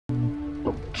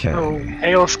Okay. So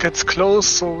Chaos gets close,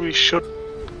 so we should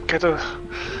get a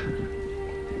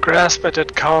grasp at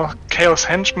that Chaos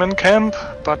Henchman camp,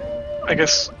 but I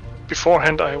guess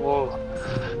beforehand I will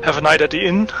have a night at the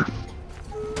inn.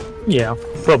 Yeah,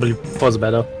 probably was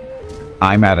better.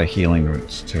 I'm out of healing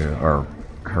roots too, or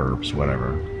herbs,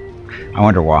 whatever. I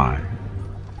wonder why.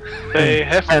 They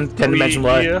have And can you imagine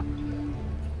why? here.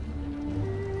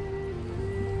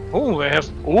 Oh, they have.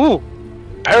 Ooh!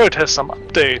 Parrot has some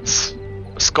updates.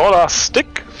 Scholar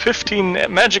Stick, 15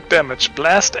 magic damage.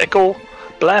 Blast, Echo,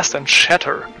 Blast, and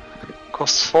Shatter.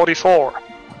 Costs 44.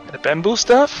 And a Bamboo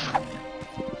Staff?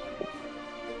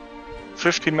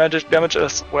 15 magic damage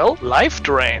as well. Life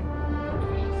Drain.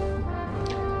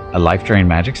 A life drain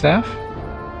magic staff?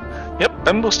 Yep,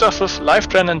 Bamboo Staff with Life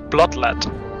Drain and Bloodlet.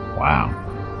 Wow.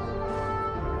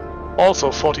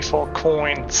 Also 44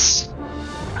 coins.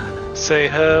 They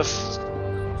have,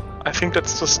 I think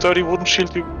that's the sturdy wooden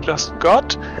shield you just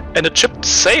got, and a chipped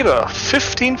saber,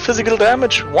 15 physical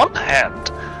damage, one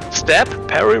hand, stab,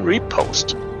 parry,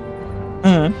 repost.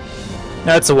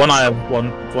 That's the one I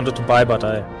wanted to buy, but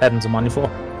I hadn't the money for.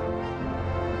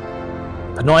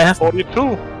 But no, I have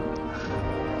 42.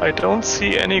 I don't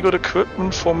see any good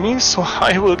equipment for me, so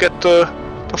I will get the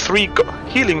 3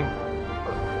 healing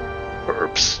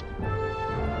herbs.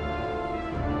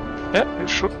 Yeah, you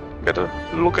should get a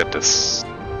look at this.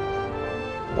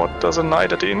 What does a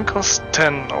night at the inn cost?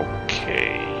 10,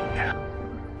 okay.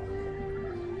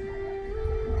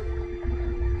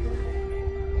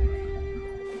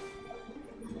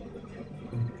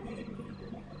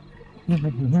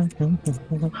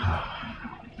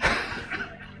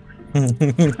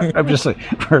 I'm just like,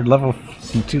 we're level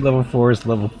 2 level 4s,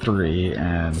 level 3,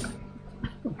 and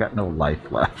I've got no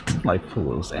life left. Life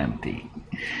pool is empty.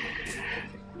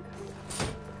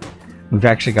 We've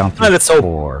actually gone through let's 4.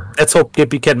 hope. Let's hope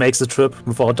Gippy can make the trip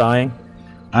before dying.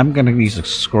 I'm gonna use a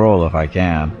scroll if I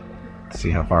can.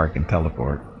 See how far I can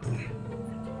teleport.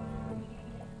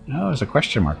 Oh, there's a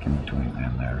question mark in between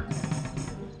and there.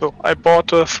 So I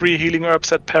bought 3 healing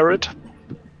herbs at Parrot.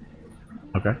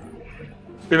 Okay.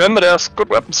 Remember, there's good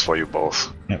weapons for you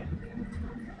both. Yep.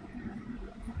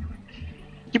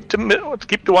 Keep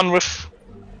the one with.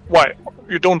 Why?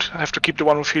 You don't have to keep the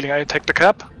one with healing. I take the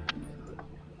cap.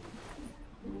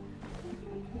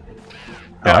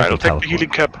 Yeah, I I'll can take the healing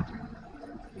cap.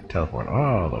 Teleport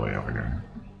all the way over there.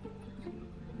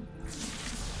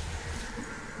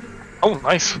 Oh,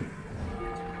 nice.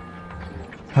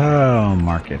 Oh,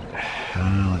 market.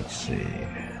 Let's see.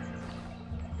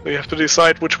 So you have to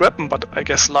decide which weapon, but I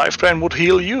guess Life Drain would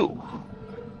heal you.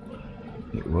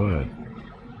 It would.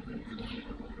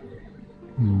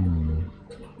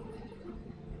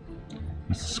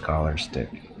 It's a Scholar Stick.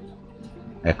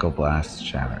 Echo Blast,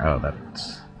 Shatter. Oh,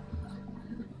 that's...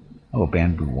 Oh, a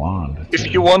Bamboo Wand.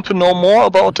 If you want to know more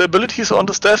about the abilities on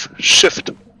the staff,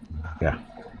 shift. Yeah.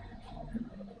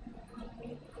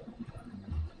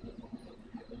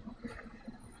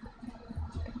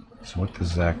 So what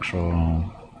does the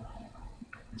actual...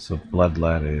 So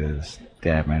Bloodlet is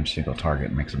damage, single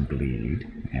target makes them bleed,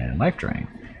 and Life Drain.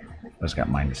 It's got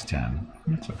 -10.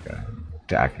 That's okay.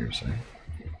 To accuracy.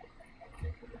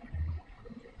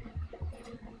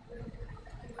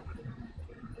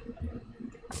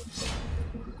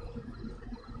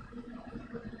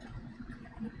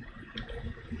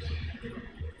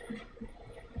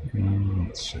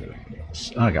 Let's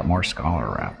see. Oh, I got more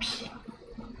Scholar Wraps.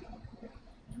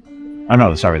 Oh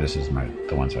no, sorry, this is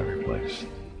the ones I replaced.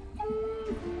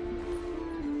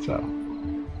 So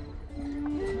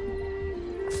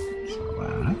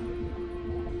that.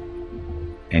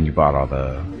 And you bought all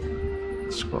the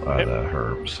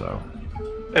herbs, so.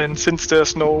 And since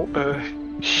there's no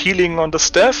healing on the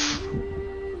staff,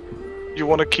 you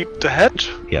want to keep the head?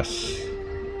 Yes.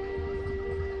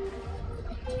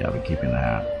 Yeah, I'll be keeping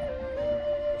that.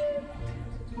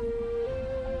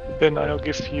 Then I'll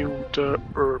give you the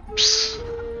herbs.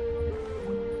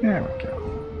 There we go.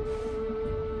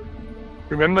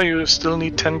 Remember, you still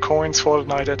need 10 coins for the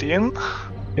night at the inn.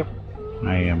 Yep.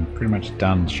 I am pretty much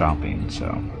done shopping, so.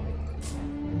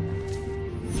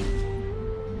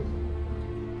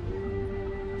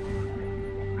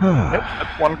 Yep,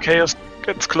 at 1 chaos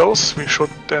gets close, we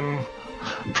should then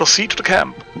proceed to the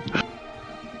camp.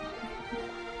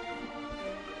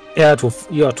 Yeah,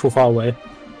 you are too far away.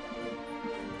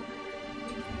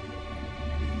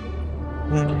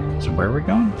 So where are we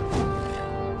going?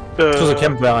 To the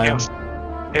camp where I am.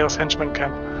 Chaos Henchman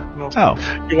camp. No. Oh.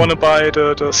 You want to buy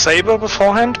the saber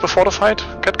beforehand, before the fight,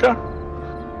 Katgur?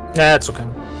 Yeah, it's okay.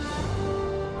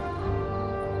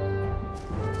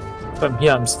 From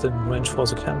here, I'm still in range for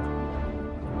the camp.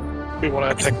 We want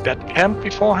to attack that camp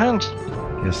beforehand.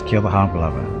 Just kill the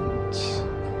hobgoblins.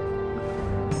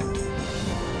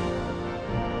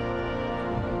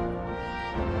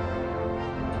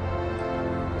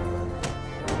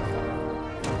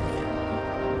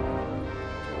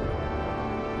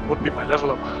 Would be my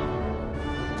level up.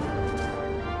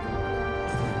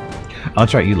 Oh,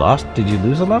 that's right. You lost. Did you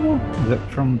lose a level? Is that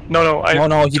from? No, I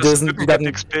No, he just didn't. He get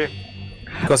didn't. XP.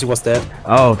 Because he was dead.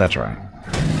 Oh, that's right.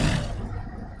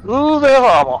 Ooh, they have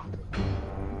armor.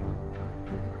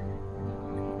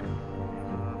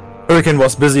 Hurricane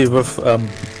was busy with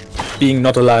being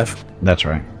not alive. That's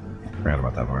right. Forgot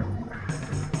about that part.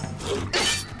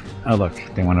 Oh look,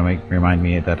 they want to remind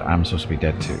me that I'm supposed to be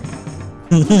dead too.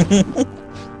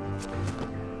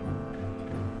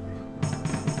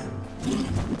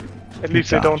 At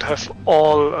least they don't have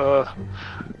all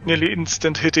nearly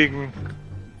instant hitting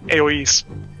AoEs.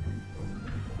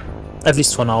 At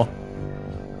least for now.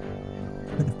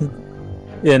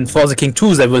 In For the King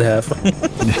 2 they will have.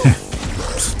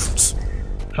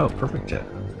 Oh, perfect hit.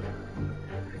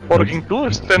 For the King 2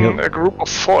 is then a group of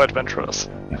 4 adventurers.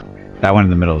 Yeah. That one in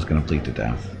the middle is going to bleed to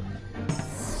death.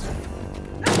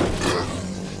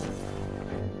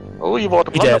 Oh, you bought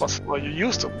a He did. blunderbuss. Well, you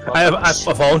used them. I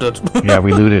found it. Yeah,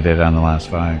 we looted it on the last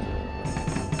fight.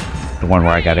 The one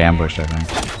where I got ambushed, I think.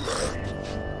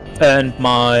 And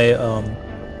my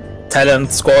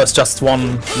talent score is just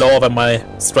 1 lower than my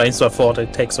strength, so I thought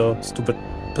I'd take the stupid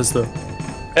pistol.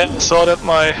 And I saw that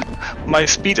my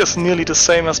speed is nearly the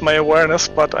same as my awareness,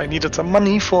 but I needed some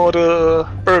money for the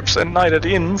herbs and night at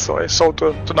the inn, so I sold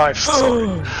the knives.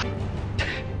 Sorry.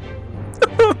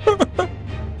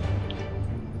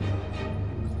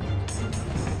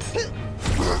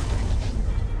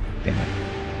 Damn it.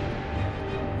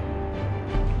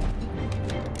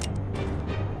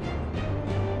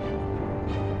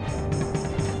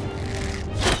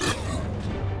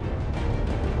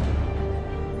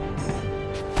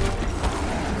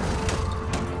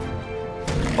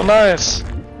 Oh, nice.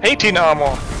 18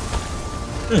 armor.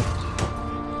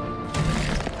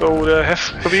 So there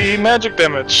has to be magic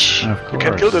damage. Of You can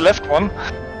course. kill the left one.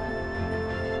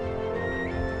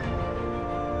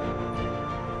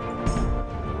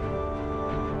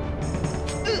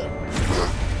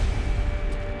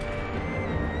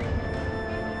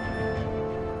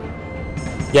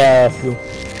 Yeah,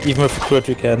 even with the crit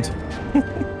you can't.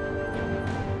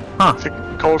 I think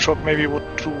cold shot maybe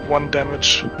would do 1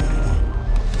 damage.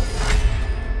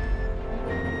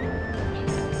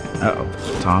 Uh-oh.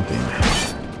 Taunting.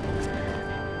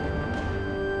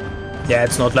 Yeah,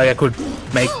 it's not like I could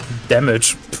make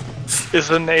damage.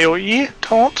 Is an AoE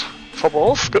taunt for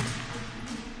both? Good.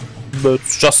 But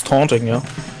it's just taunting, yeah.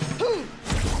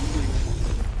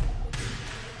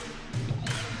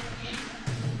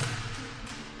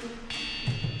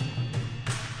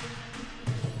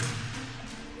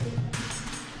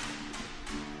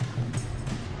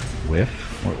 Whiff?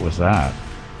 What was that?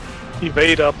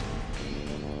 Evade up.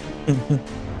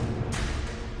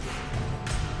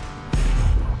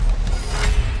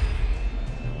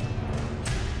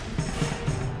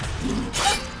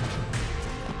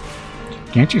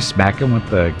 Can't you smack him with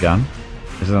the gun?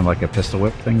 Isn't it like a pistol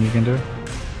whip thing you can do?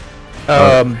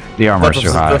 The armor's that too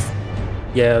was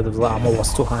high. Yeah, the armor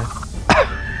was too high.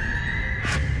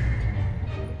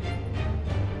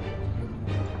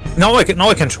 Now I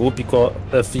can shoot because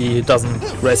if he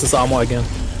doesn't raise his armor again.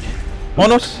 Or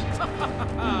not?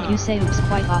 You say oops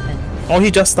quite often. Oh,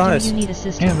 he just Do dies. you need Yeah,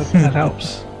 assistance? that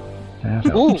helps. That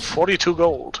Ooh, helps. 42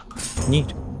 gold.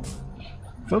 Neat.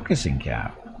 Focusing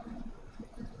cap.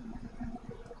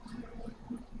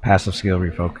 Passive skill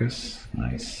refocus.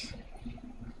 Nice.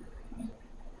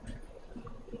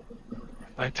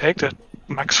 I take that.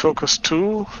 Max focus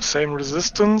 2, same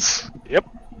resistance. Yep.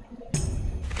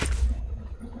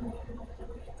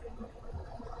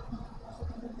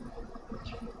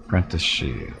 Apprentice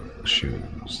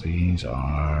shoes. These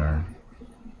are.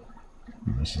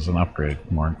 This is an upgrade.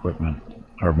 More equipment.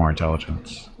 Or more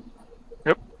intelligence.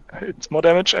 Yep. It's more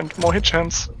damage and more hit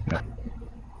chance. Yep.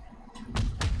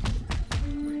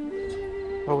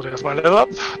 Oh, there's my level up.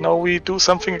 Now we do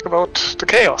something about the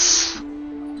chaos.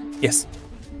 Yes.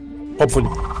 Hopefully.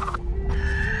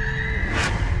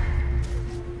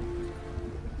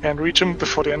 And reach him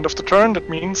before the end of the turn. That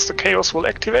means the chaos will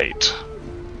activate.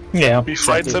 Yeah. We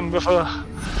fight them with a...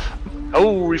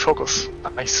 Oh, refocus.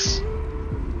 Nice.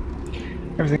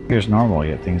 Everything appears normal,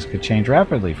 yet things could change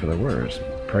rapidly for the worse.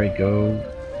 Pray go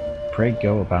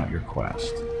about your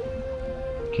quest.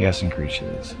 Chaos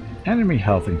increases. Enemy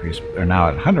health increase are now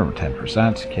at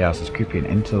 110%. Chaos is creeping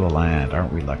into the land.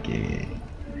 Aren't we lucky?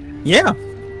 Yeah.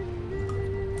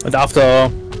 And after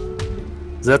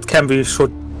that Campy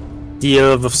should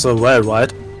deal with the well,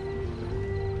 right?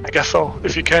 I guess so.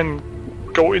 If you can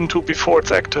go into before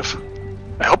it's active.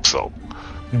 I hope so.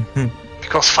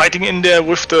 Because fighting in there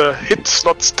with the hit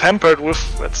slots tampered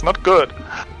with, that's not good.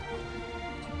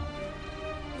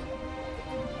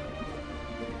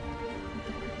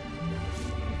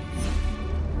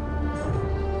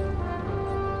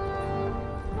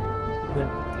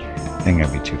 I think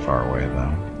I'd be too far away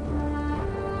though.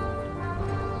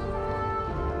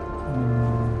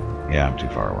 Yeah, I'm too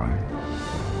far away.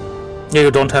 Yeah,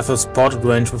 you don't have a spotted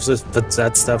range with this, with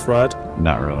that stuff, right?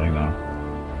 Not really, no.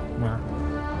 Yeah.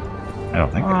 I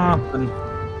don't think I do.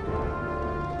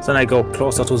 Then I go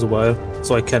closer to the well,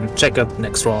 so I can check it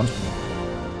next round.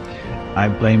 I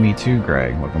blame you too,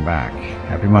 Greg. Welcome back.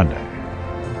 Happy Monday.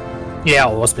 Yeah,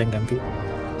 I was playing Gimpy.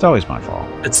 It's always my fault.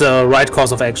 It's the right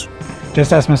course of action.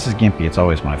 Just ask Mrs. Gimpy, it's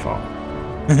always my fault.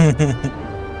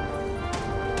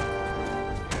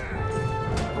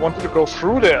 I wanted to go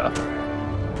through there.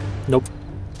 Nope.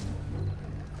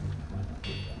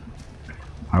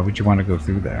 Why would you want to go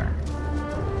through there?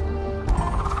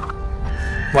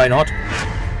 Why not?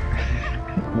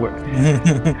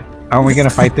 Are we gonna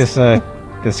fight this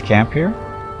this camp here?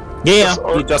 Yeah,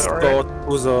 That's we just alright. go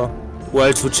to the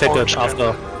well to check Orange it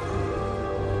after.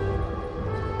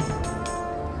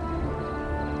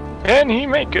 Can he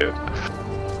make it?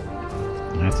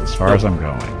 That's as far as I'm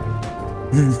going.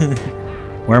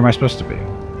 Where am I supposed to be?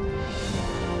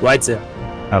 Right there.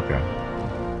 Okay.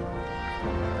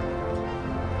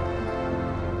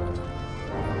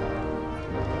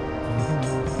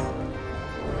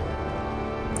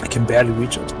 I can barely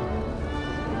reach it.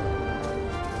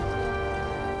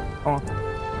 Oh.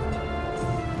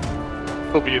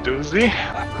 Will be a doozy.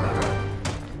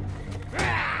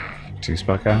 2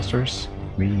 spellcasters?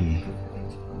 We.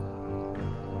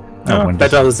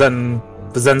 Better than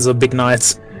the big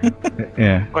knights.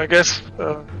 Yeah. I guess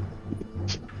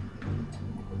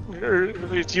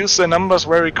reduce the numbers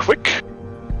very quick.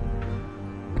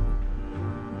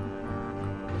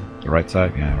 The right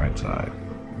side? Yeah, right side.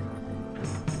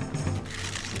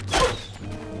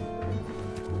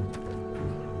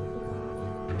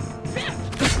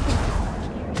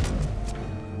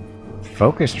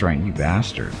 Focus drain, you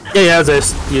bastard. Yeah,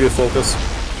 there's really focus.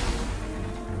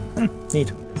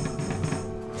 Neat.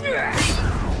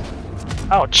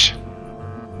 Ouch.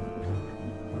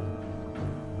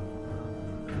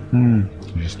 You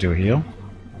just do a heal?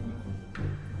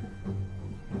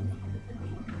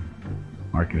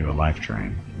 Or I can do a life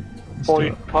drain. Let's do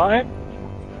it. 45.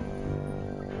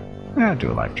 Yeah,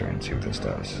 do a life drain, see what this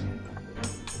does.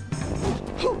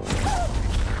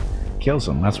 Kills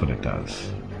him, that's what it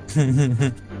does.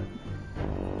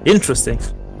 Interesting.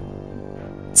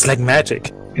 It's like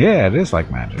magic. Yeah, it is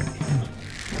like magic.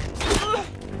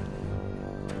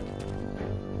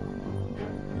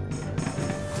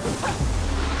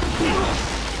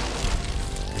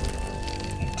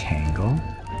 Tangle.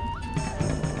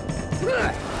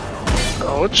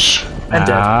 Ouch. And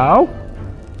dead. Ow!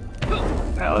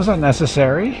 That was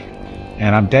unnecessary.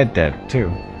 And I'm dead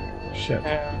too. Shit.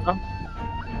 Yeah.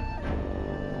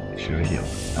 Should have healed.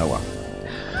 Oh well.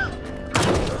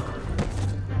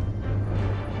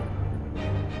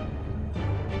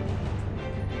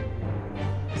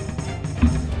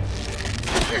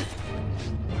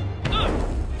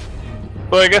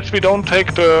 So I guess we don't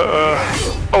take the.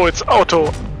 Oh, it's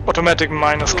automatic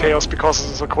minus chaos because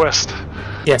it's a quest.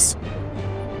 Yes.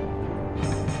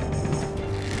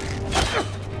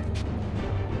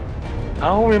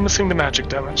 Now we're missing the magic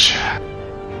damage.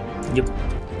 Yep.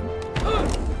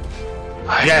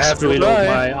 I Yeah, I guess have to we'll reload die.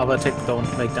 my other attack, don't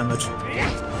make damage.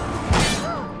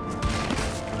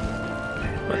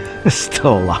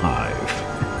 Still alive.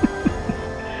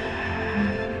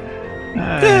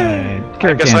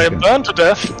 I guess I am burned to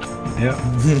death. Yep.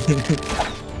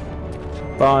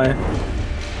 Bye.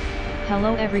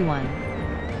 Hello everyone.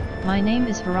 My name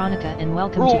is Veronica and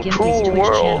welcome Rule to Gimpy's cruel Twitch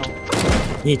world.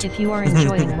 channel. Neat. If you are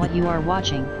enjoying what you are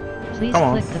watching, please Come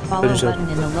on, click the follow finish it. button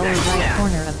in the lower right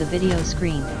corner of the video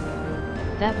screen.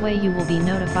 That way you will be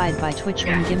notified by Twitch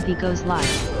when Gimpy goes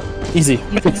live. Easy.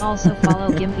 You can also follow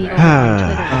Gimpy over on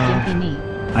Twitter at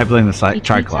GimpyMe. I blame the He tweets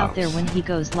Triclops. out there when he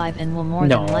goes live and will more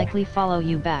No. than likely follow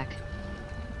you back.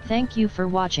 Thank you for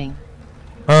watching.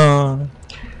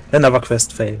 Another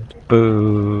quest failed.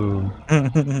 Boo.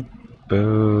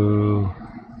 Boo.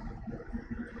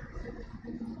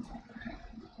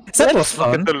 That was Look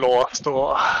fun. at the lore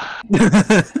store.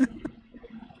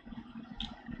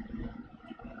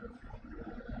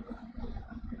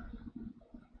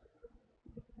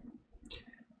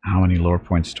 How many lore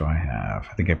points do I have?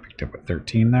 I think I picked up at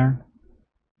 13 there.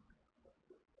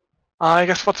 I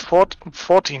guess what's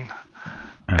 14.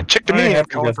 I checked the I mini have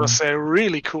encounters, they're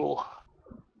really cool.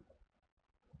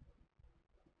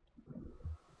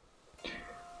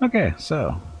 Okay,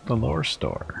 so the lore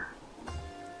store.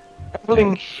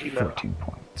 Traveling healer. 14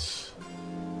 points.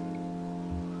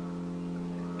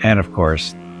 And of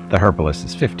course, the herbalist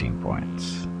is 15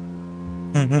 points.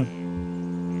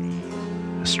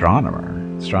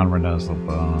 Astronomer. Astronomer knows the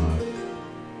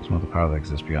some of the power that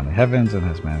exists beyond the heavens and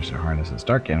has managed to harness its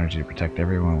dark energy to protect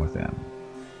everyone within.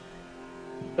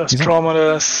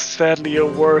 Astronomer is sadly a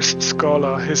worst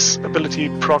scholar. His ability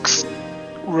procs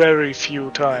very few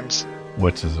times.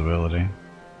 What's his ability?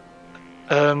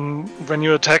 When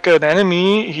you attack an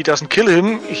enemy, he doesn't kill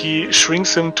him, he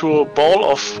shrinks him to a ball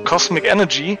of cosmic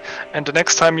energy, and the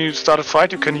next time you start a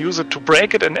fight, you can use it to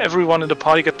break it, and everyone in the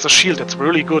party gets a shield. That's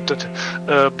really good.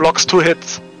 That blocks 2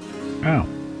 hits. Oh.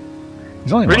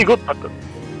 He's only Really good, but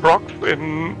proc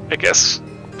in, I guess,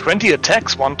 20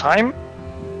 attacks one time.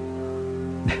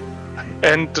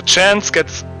 And the chance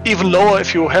gets even lower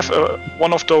if you have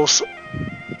one of those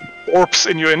orbs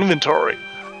in your inventory.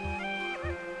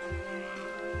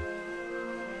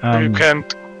 You can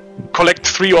collect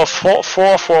 3 or 4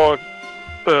 for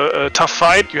a tough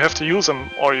fight. You have to use them,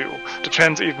 or the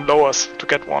chance even lowers to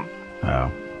get one.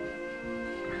 Oh.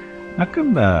 How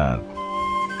come the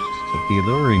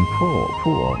alluring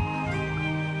pool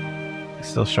is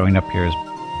still showing up here as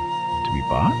to be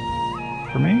bought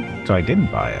for me? So I didn't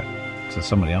buy it. So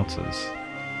somebody else's.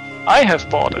 I have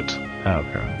bought it. Oh,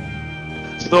 okay.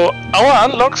 So our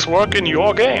unlocks work in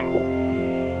your game.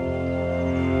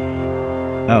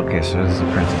 Okay, so this is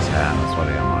a princess hat. That's what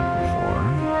I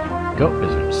unlocked before. Goat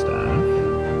wizard staff.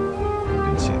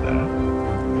 Didn't see that.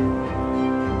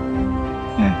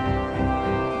 Yeah.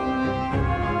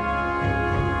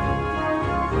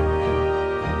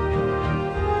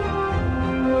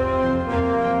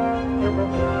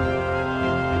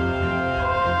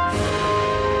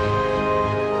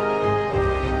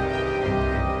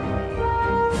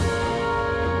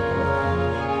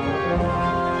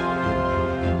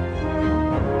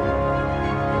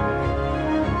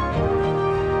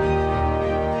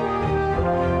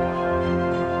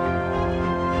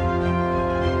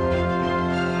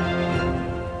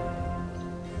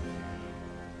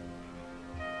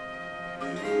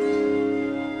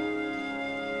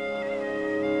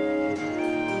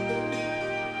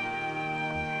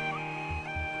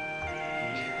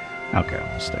 Okay,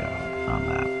 we'll stay on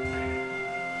that.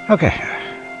 Okay.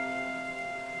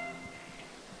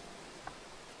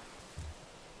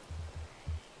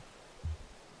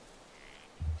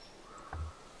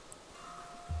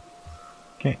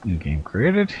 Okay, new game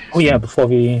created. Oh yeah, before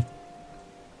we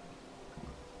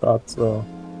start the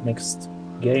next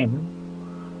game,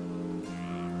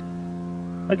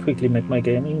 I quickly make my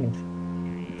game English.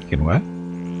 You can what?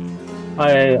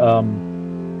 I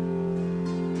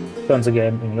turn the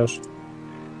game English.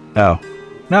 Oh.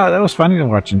 No, that was funny to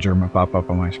watch in German pop up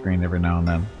on my screen every now and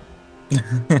then.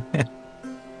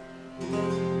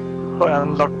 I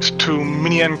unlocked 2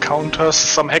 mini encounters.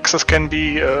 Some hexes can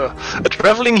be a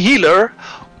traveling healer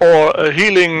or a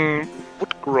healing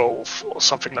wood grove or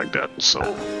something like that. So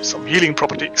some healing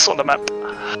properties on the map.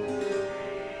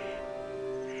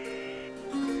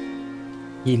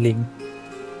 Healing.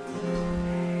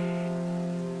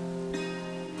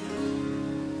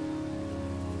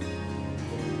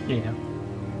 Yeah.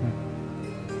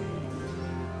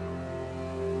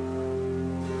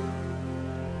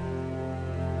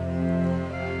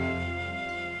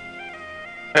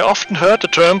 I often heard the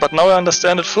term, but now I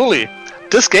understand it fully.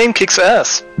 This game kicks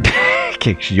ass.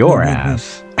 Kicks your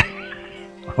ass.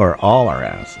 Or all our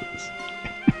asses.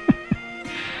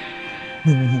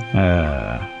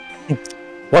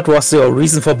 What was your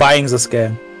reason for buying this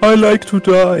game? I like to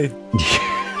die.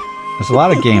 There's a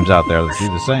lot of games out there that do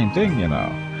the same thing, you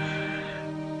know.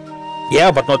 Yeah,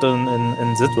 but not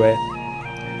in this way.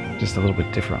 Just a little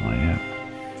bit differently, yeah.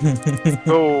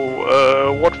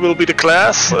 So, what will be the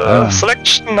class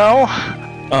selection now?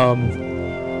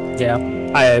 Yeah,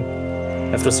 I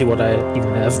have to see what I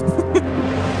even have.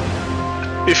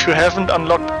 If you haven't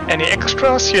unlocked any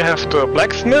extras, you have the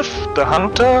blacksmith, the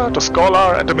hunter, the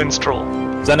scholar, and the minstrel.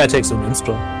 Then I take the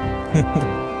minstrel.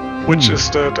 Which is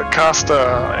the caster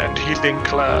and healing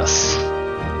class.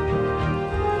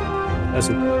 I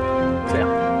see. Yeah.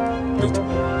 Neat.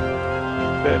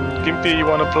 Then, Gimpy, you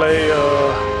wanna play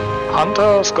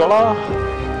hunter, scholar?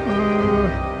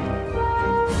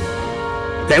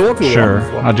 They will be Sure,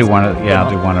 one. I'll do one of I'll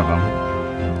do one of them.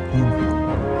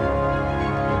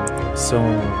 So,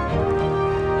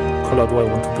 color do I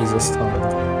want to be this time?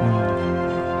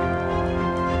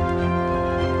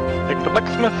 I the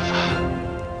blacksmith.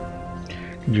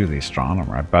 Can do the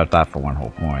astronomer. I bought that for 1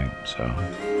 whole point, so.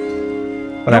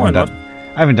 But No, I why not?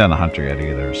 haven't done the hunter yet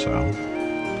either, so.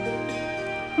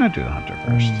 I'll do the hunter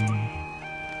first.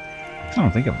 I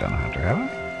don't think I've done a hunter, have I?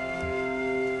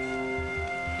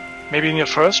 Maybe in your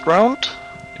first round?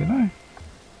 Did I?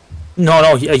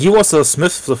 No, he was a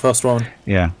smith the first round.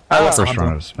 Yeah. I was a First hunter.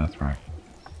 round of Smith, right?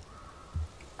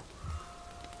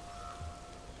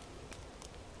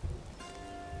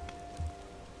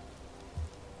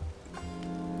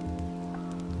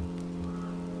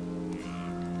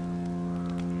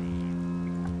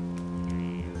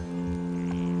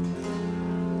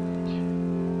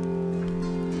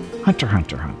 Hunter,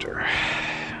 hunter, hunter.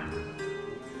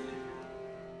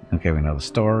 Okay, we know the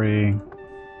story.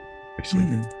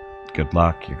 Basically, good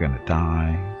luck, you're gonna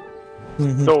die.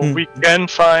 So we can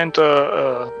find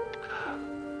a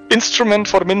instrument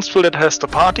for the minstrel that has the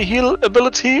party heal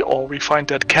ability, or we find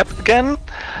that cap again.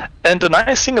 And the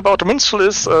nice thing about the minstrel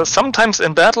is sometimes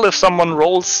in battle, if someone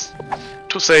rolls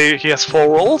to say he has 4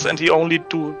 rolls and he only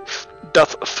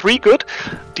does 3 good,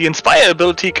 the inspire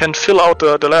ability can fill out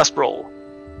the last roll.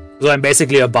 So I'm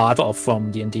basically a bard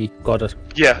from D&D. Got it.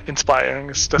 Yeah,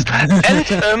 inspiring is just.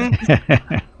 And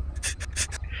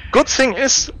good thing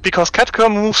is, because Katgur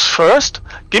moves first,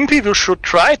 Gimpy we should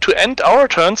try to end our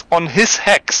turns on his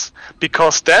hex,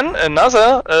 because then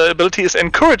another ability is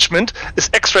encouragement, is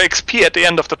extra XP at the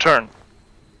end of the turn.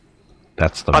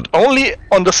 That's the. But only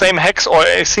on the same hex, or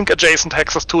I think adjacent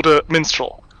hexes to the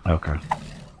minstrel. Okay.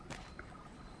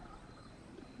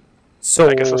 So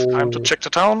I guess it's time to check the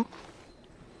town.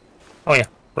 Oh yeah,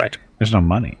 right. There's no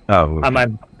money. Oh,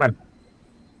 I'm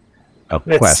oh,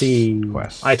 let's quests. see.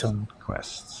 Quests. Item.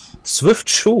 Quests. Swift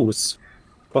shoes.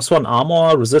 +1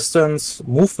 armor, resistance,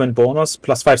 movement bonus,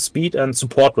 +5 speed, and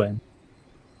support rain.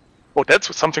 Oh,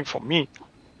 that's something for me.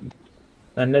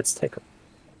 And let's take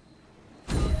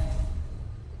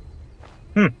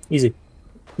it. Easy.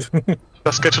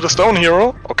 Let's get to the stone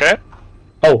hero. Okay.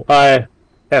 Oh, I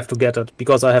have to get it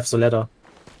because I have the letter.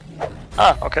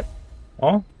 Ah, okay.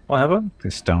 Oh, what happened?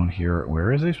 This stone here.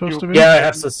 Where is he supposed to be? Yeah, I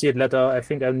have the sealed letter. I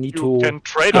think I need You to. can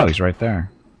trade Oh, it. he's right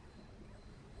there.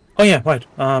 Oh yeah, right.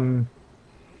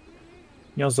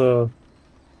 Here's a.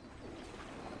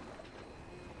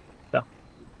 Yeah.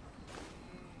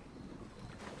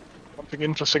 Something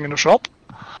interesting in the shop.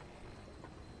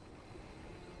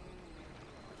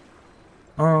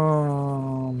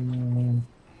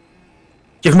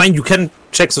 Yeah, I mean, you can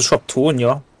check the shop too,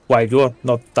 yeah, while you're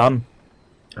not done.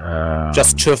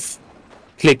 Just shift,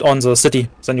 click on the city,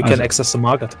 then you can see. access the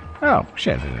market. Oh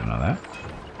shit! I didn't know that.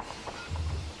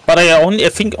 But I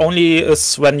think only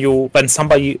is when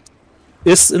somebody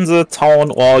is in the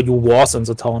town or you was in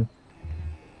the town.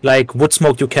 Like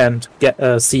Woodsmoke, you can't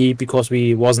see because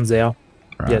we wasn't there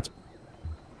yet.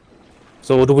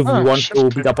 So do we want to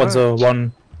beat up on the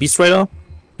one beast raider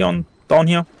here down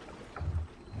here?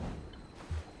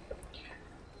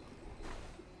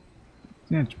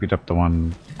 Yeah, just beat up the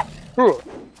one. Ooh.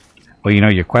 Well, you know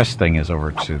your quest thing is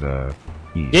over to the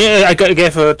east. Yeah, I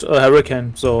gave it a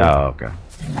hurricane. So Oh, okay.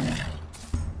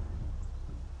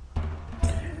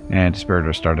 And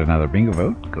Spiritor start another bingo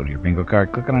vote. Go to your bingo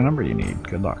card, click on a number you need.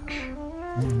 Good luck.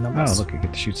 Oh, look, I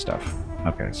get to shoot stuff.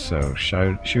 Okay, so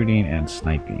shooting and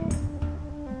sniping.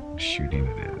 Shooting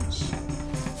it is.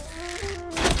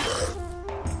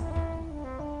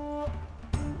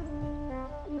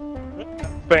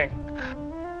 Bang.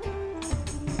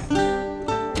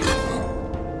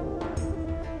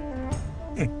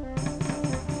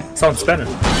 sounds Spanish.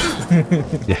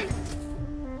 Yeah.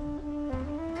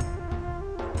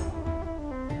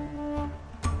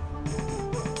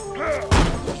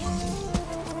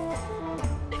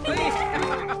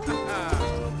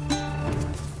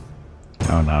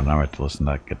 Oh no, now I have to listen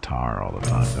to that guitar all the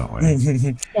time, don't we?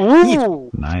 Ooh.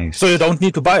 Nice. So you don't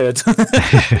need to buy it.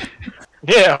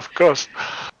 Yeah, of course.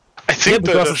 I think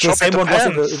because the it's shop the same one was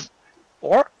in depends.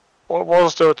 the. Or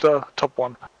was the top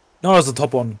one? No, the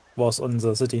top one was in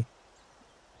the city.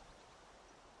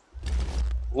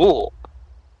 Ooh.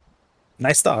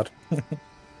 Nice start.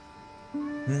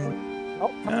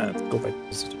 Let's go back to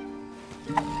the city.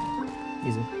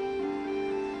 Easy.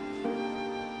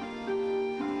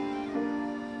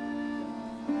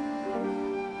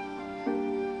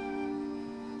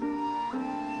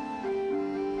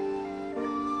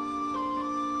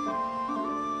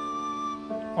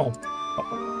 Oh.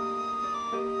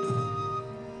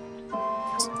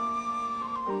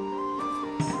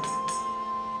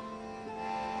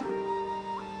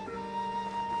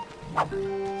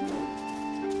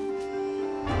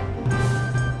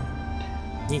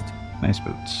 Neat. Nice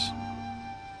boots.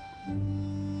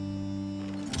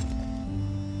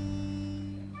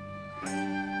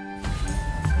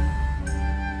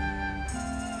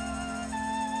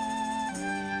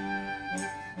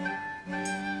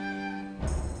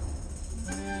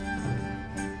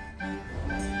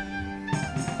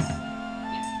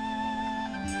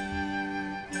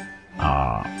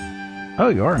 Oh,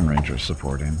 you are in Ranger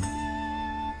supporting.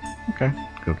 Okay,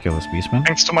 go kill this beastman.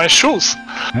 Thanks to my shoes.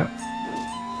 Yep.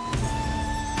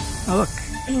 Oh, look.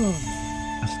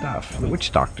 That's stuff. The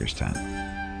Witch Doctor's tent.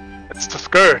 It's the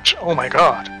Scourge. Oh my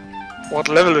god. What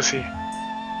level is he?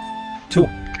 2.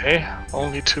 Okay,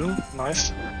 only 2.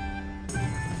 Nice.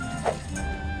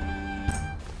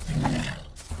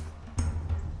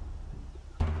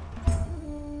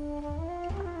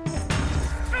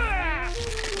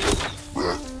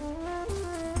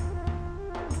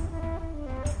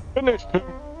 Finish him.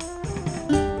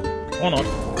 Or not.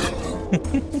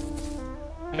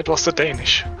 It was the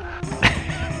Danish.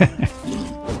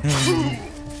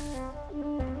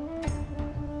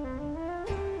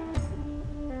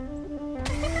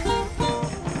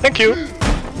 Thank you.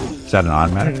 Is that an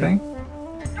automatic thing?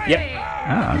 Yeah.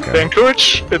 Ah, The okay.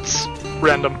 encourage, it's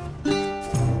random.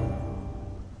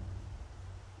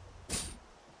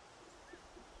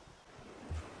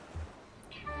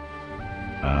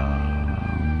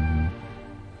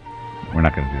 We're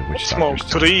not going to do Witch Smoke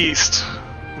Doctor's to the tent. east.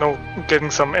 No,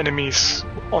 getting some enemies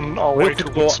on our We way could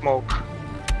to go- smoke.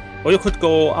 Or you could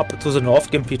go up to the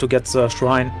north, Gimpy, to get the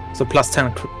shrine. The plus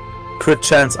 10 crit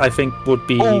chance, I think, would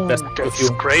be Oh, best with that's you.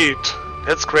 great.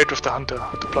 That's great with the hunter,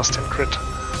 with the plus 10 crit.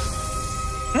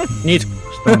 Neat.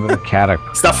 Stand with a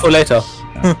catapult. Stuff for later.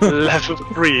 Level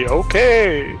 3,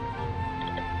 okay.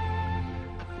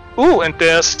 Ooh, and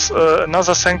there's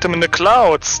another Sanctum in the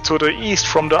Clouds to the east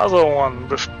from the other one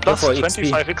with plus for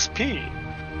 25 XP.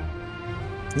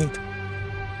 Neat.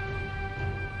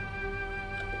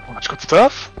 Much good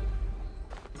stuff.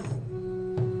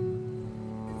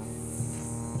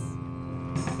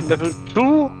 Level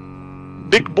 2,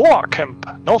 Big Boar Camp.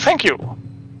 No, thank you.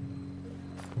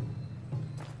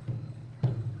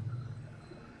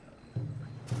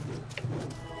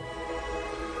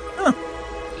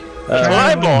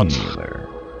 Tribord. Healer.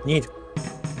 Neat.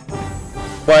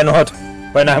 Why not?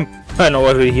 When I'm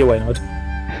already here, why not?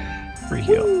 Free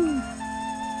heal.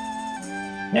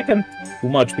 I can do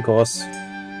much because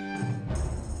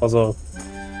also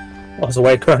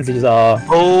where currently are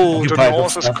Oh, the occupied with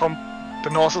north is stuff. the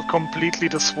north is completely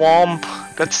the swamp.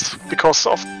 That's because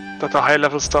of the high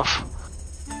level stuff.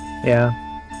 Yeah.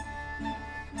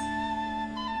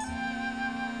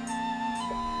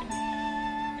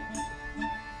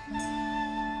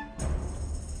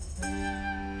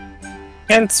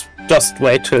 And just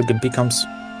wait till Gimpy comes.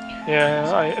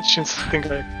 Yeah, I just think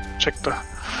I checked the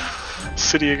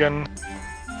city again.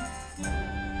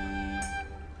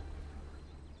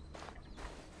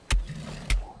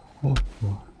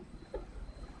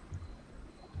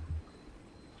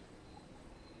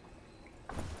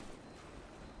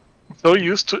 So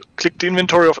used to click the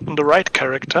inventory on the right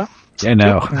character. Yeah,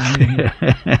 no.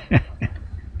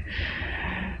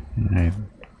 I'm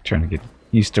trying to get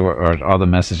used to it, or all the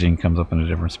messaging comes up in a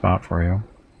different spot for you.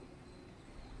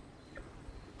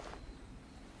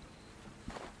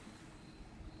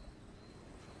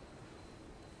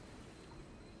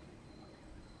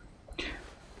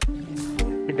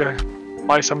 I think I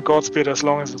buy some Godspeed as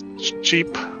long as it's cheap.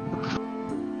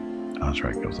 Oh, that's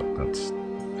right, it goes up. That's.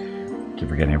 Keep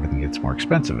forgetting everything gets more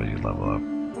expensive as you level up.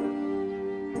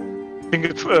 I think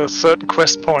it's certain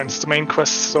quest points, the main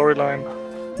quest storyline.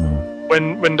 Hmm.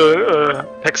 When the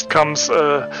text comes,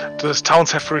 the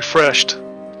towns have refreshed.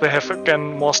 They have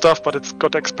again more stuff, but it's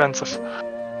got expensive.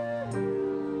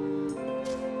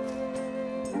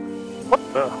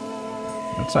 What the?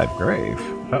 Outside grave.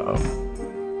 Uh-oh.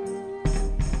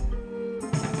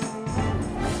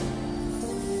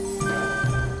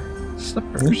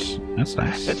 Slippers. That's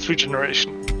nice. It's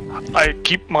regeneration. I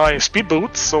keep my speed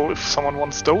boots, so if someone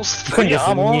wants those, You can free give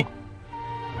them armor.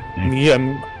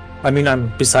 me.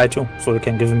 I'm beside you, so you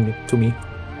can give them to me.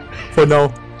 For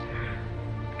now.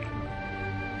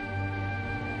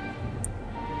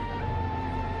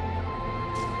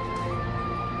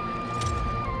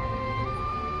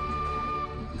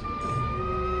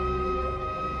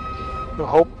 I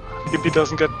hope Gimpy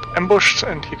doesn't get ambushed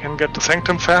and he can get the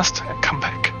Sanctum fast and come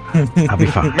back. I'll be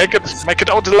fine. Make it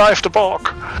out alive, the Borg.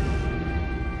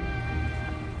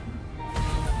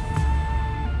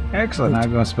 Excellent. Now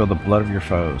I'm going to spill the blood of your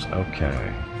foes.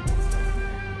 Okay.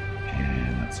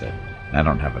 And that's it. I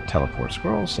don't have a teleport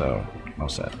scroll, so all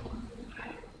set.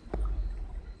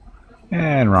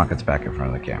 And Rocket's back in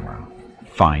front of the camera.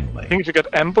 Finally. I think if you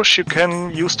get ambushed, you can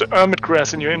use the Hermit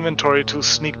Grass in your inventory to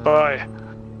sneak by.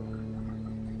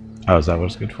 Oh, is that what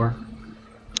it's good for?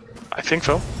 I think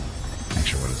so.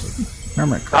 Actually, what is it?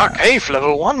 Hermit Dark Grass. Cave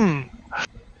level 1!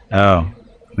 Oh.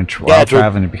 While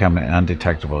traveling to become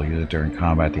undetectable, use it during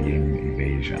combat to gain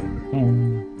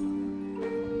evasion.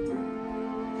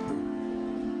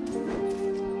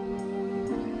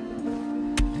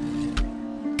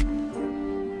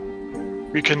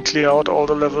 We can clear out all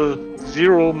the level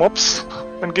 0 mobs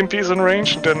when Gimpy is in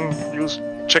range, and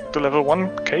then check the level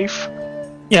 1 cave.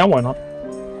 Yeah, why not?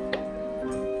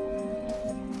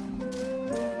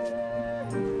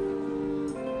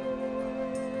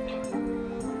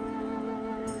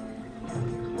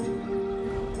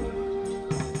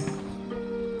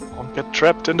 Don't get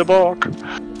trapped in the bog.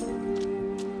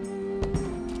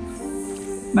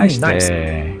 Nice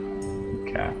day.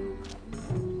 Okay.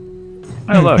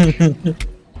 Oh look,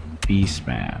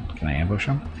 Beastman. Can I ambush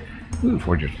him? Ooh,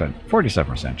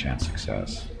 47% chance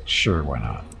success. Sure, why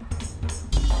not?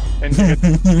 And you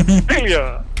get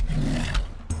failure.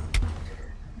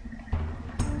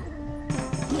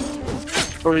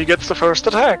 So he gets the first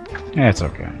attack. Yeah, it's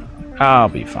okay. I'll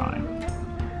be fine.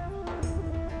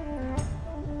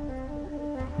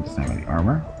 Doesn't have any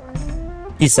armor.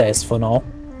 He says for now.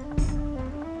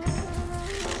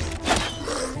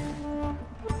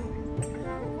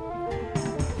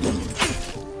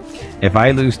 If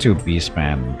I lose to a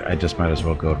Beastman, I just might as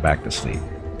well go back to sleep.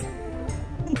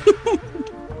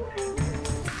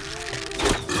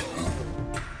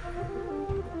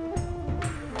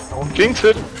 Don't jinx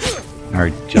it.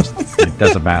 Or just, it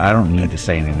doesn't matter. I don't need to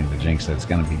say anything to jinx it. It's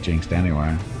going to be jinxed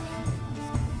anyway.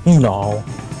 No.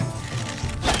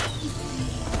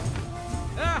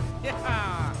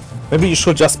 Maybe you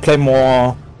should just play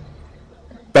more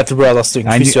Battle Brothers to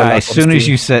increase your life. As soon as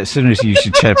you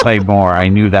should play more, I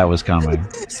knew that was coming.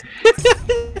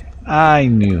 I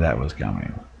knew that was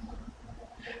coming.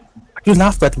 You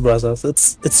love Battle Brothers.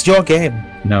 It's your game.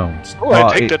 No. It's, Oh,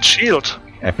 I take that shield.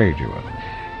 I figured you would.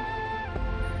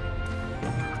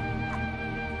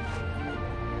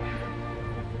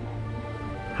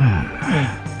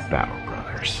 Battle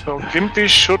Brothers. So Gimpy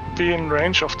should be in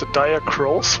range of the dire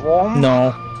crow swarm.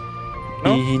 No.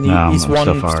 No? He's I'm one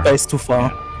so far. space too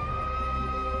far. Yeah.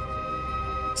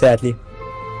 Sadly.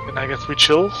 And I guess we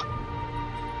chill.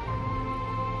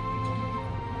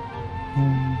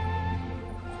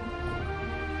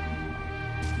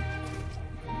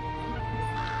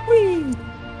 Whee!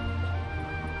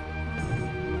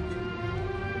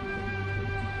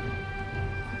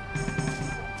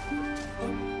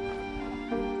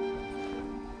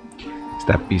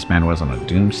 That Beastman was on a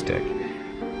doomstick.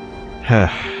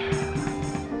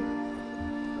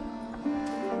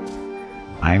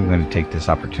 I'm going to take this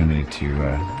opportunity to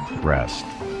rest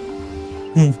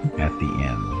at the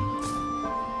end.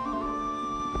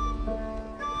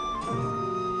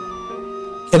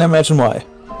 Can imagine why.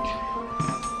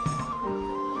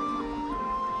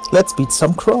 Let's beat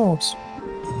some crows.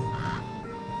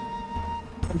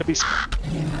 And the beast.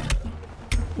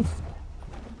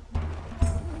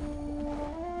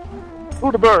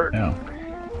 Oh, the bird. No.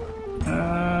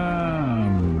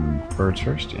 Birds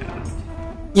first, yeah.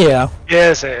 Yeah.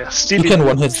 Yes, steely. You can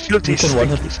one-hit. Filthy, You can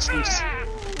one-hit. sticky thieves.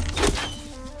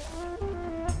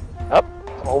 Up,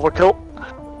 overkill.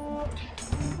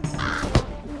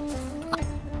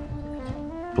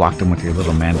 Block them with your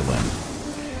little mandolin.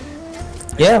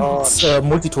 Yeah, Oh, it's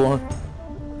multi-tool.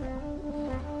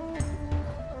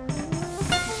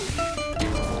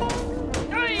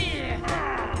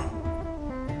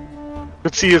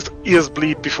 Could see his ears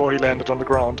bleed before he landed on the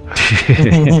ground.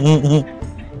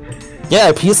 Yeah,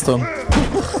 I pierced him.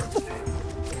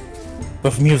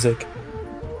 With music.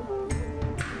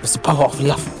 With the power of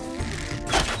love.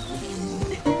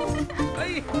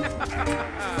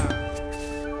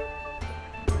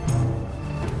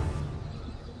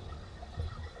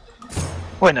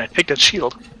 When I take that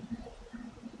shield.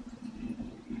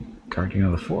 Guardian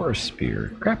of the Forest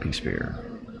Spear. Crappy spear.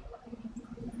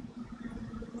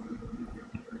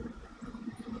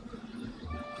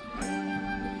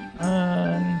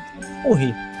 Oh,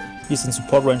 he's in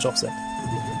support range of that.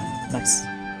 Nice.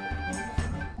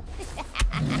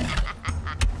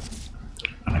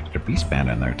 I like the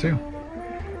Beastman in there too.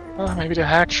 Maybe the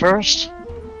hack first.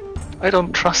 I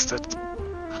don't trust it.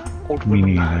 Old Me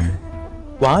woman. neither.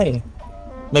 Why?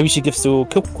 Maybe she gives you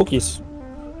cookies.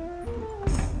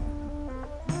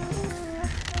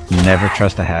 Never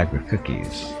trust a hag with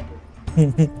cookies.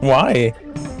 Why?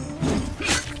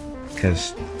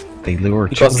 Because they lure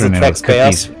Because children it in with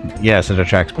attracts cookies. Yes, it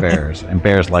attracts bears, and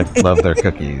bears love their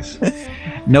cookies.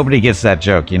 Nobody gets that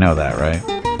joke, you know that, right?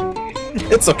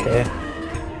 It's okay.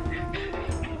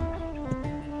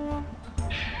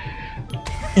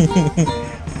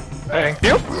 Thank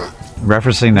you.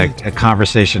 Referencing a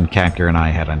conversation Katgur and I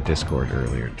had on Discord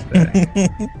earlier today.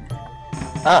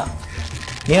 Ah.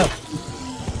 Yeah.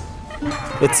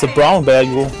 It's a brown bear,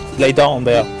 you lay down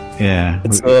bear. Yeah.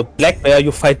 It's a black bear,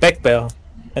 you fight back bear.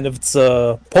 And if it's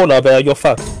a polar bear, you're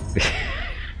fucked.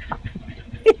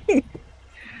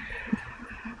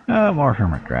 More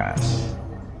hermit grass.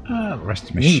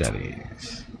 Rest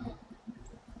machetes.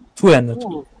 Two-handed.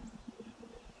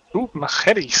 Ooh,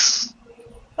 machetes.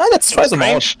 Ah, let's try them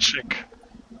out. Strange chick.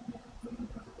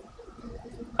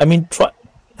 I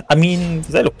mean,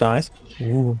 they look nice.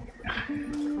 Ooh.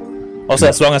 Also,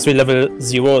 as long as we level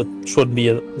 0, it shouldn't be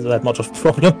that much of a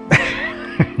problem.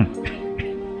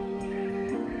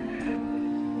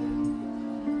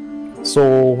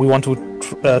 So, we want to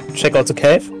check out the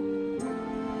cave?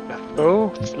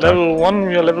 Oh, it's level 1,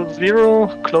 we are level 0,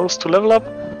 close to level up.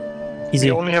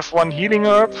 Easy. We only have 1 healing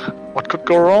herb. What could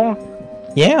go wrong?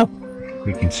 Yeah,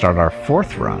 We can start our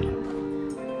 4th run.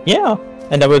 yeah.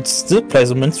 And I will still play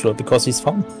the minstrel because he's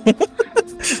fun.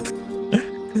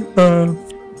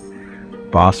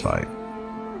 Boss fight.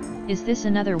 Is this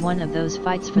another one of those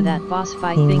fights for that boss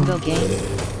fight bingo game?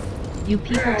 You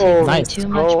people take Oh, way nice. too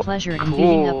much Oh, pleasure in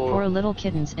beating up cool. poor little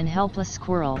kittens and helpless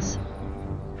squirrels.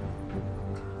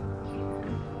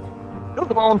 You're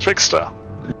the bone trickster.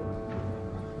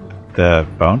 The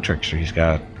bone trickster, he's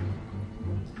got...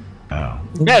 Oh.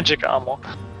 Magic armor.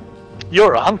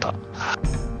 You're a hunter.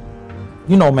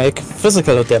 You know, make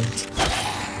physical damage,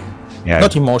 Yeah,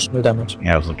 not emotional damage.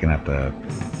 yeah, I was looking at the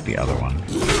other one.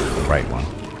 The right one.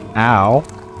 Ow!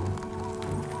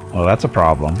 Oh, that's a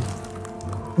problem.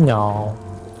 No.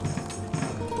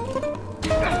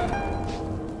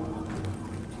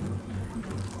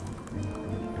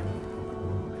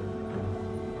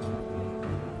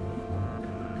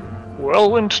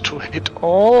 Whirlwind to hit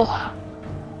all.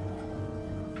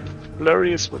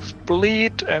 Flurries with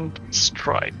bleed and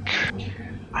strike.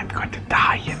 I'm going to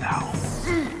die, you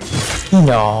know.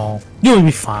 No. You'll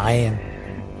be fine.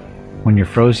 When you're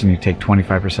frozen, you take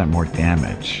 25% more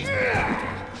damage.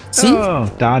 See?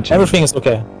 Oh, dodging. Everything is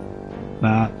okay.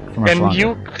 Not for much Can longer.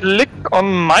 you click on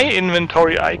my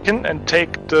inventory icon and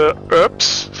take the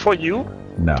herbs for you?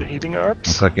 No. The healing I'm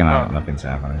herbs? clicking on it, nothing's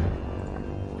happening.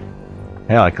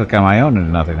 Hell, I click on my own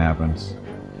and nothing happens.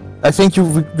 I think you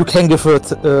can give it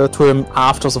to him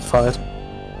after the fight.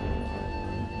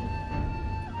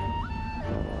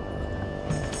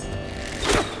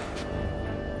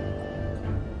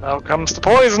 Now comes the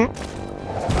poison.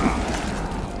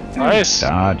 Nice.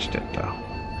 Dodged it, though.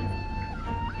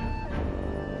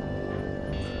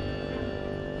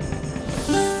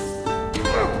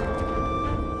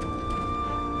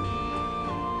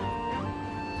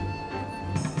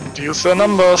 Use the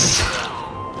numbers.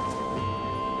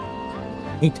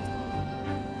 Neat.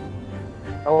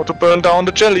 Now to burn down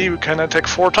the jelly, we can attack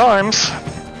 4 times.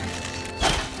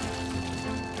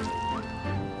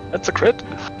 That's a crit.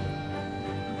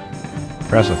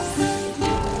 Impressive.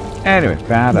 Anyway,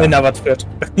 bad. Another threat.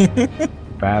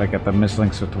 Bad. I got the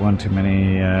mislinks with one too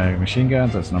many machine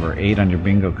guns. That's number 8 on your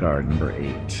bingo card. Number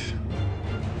 8.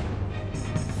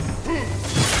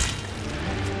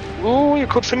 Ooh, you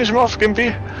could finish him off,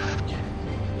 Gimpy.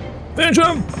 Finish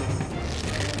him!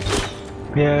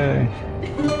 Yay!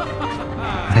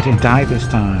 I didn't die this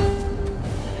time.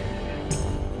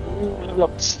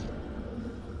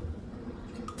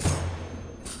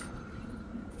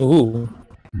 Ooh.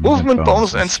 Movement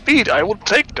bonus and speed, I would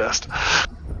take that.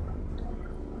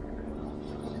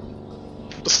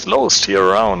 The slowest here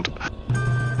around.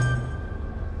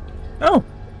 Oh.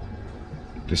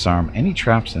 Disarm any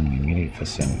traps in the immediate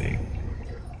vicinity.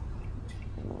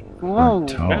 Ooh,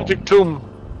 Tome. magic tomb.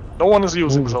 No one is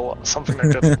using so something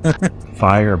like that.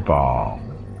 Fireball.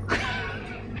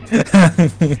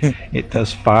 It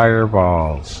does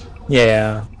fireballs.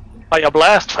 Yeah. Fire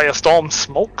blast, firestorm,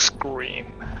 smoke screen.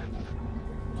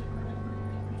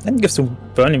 That gives you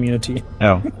burn immunity.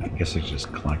 Oh, I guess it's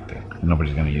just collect it.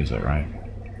 Nobody's gonna use it, right?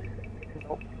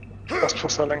 Nope. Just for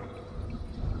selling.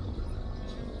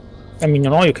 I mean, you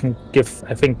know, you can give,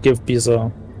 I think, give these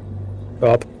a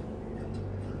herb.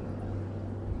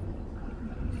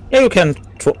 Yeah, you can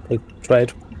try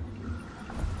it.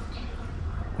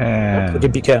 And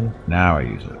You can now I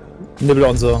use it. nibble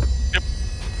on the.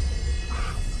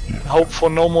 Hope for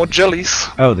no more jellies.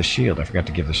 Oh, the shield. I forgot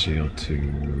to give the shield to...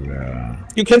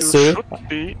 You can You still, should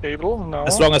be able now.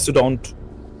 as long as you don't.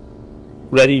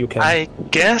 Ready, you can. I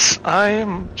guess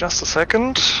I'm just a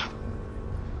second.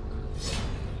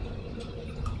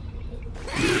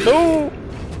 No.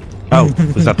 Oh,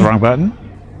 was that the wrong button?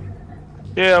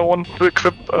 Yeah, I want to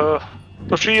equip the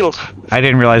shield. I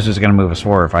didn't realize it was going to move us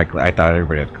forward. I thought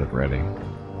everybody had clicked ready.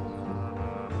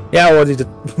 Yeah, I already did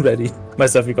ready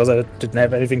myself because I didn't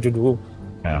have anything to do.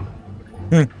 Yeah.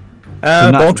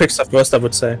 not- Bone Trickster first, I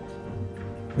would say.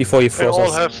 Before you They froze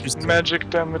all us. have magic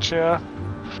damage, yeah.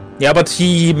 Yeah, but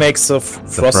he makes a The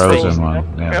frost frozen thing.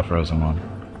 one. Yeah, Yep. the frozen one.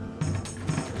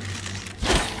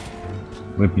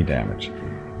 Wimpy damage.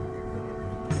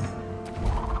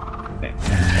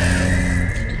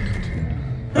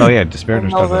 Oh yeah,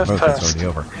 Desperator's Oh, done that's both. That's fast. already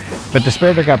over. But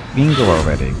Desperator got bingo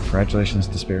already. Congratulations,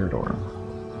 Desperator.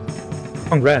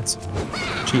 Congrats.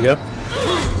 Cheater.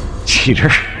 Cheater.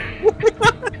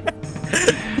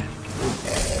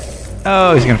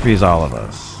 Oh, he's gonna freeze all of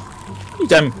us.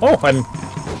 Damn. Oh, I'm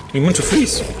immune to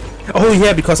freeze. Oh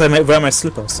yeah, because I wear my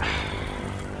slippers.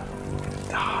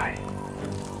 Die.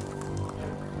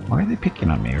 Why are they picking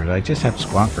on me? Or did I just have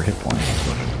Squonk for hit points? That's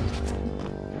what it is.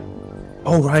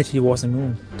 Oh right, he was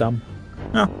immune. Dumb.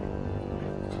 Yeah.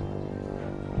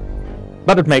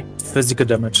 But it makes physical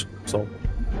damage, so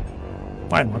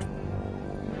why not?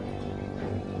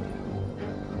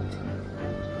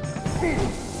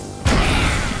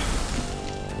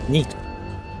 Neat.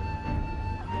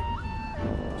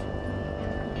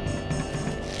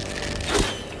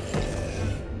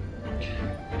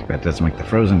 That doesn't make the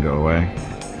frozen go away.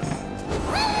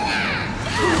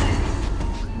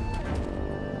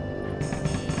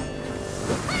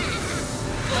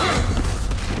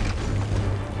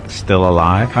 Still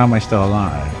alive? How am I still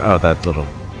alive? Oh, that little.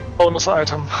 Bonus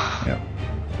item. Yep.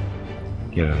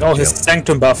 Get it. Oh, his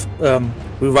Sanctum buff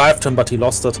revived him, but he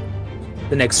lost it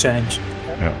in exchange.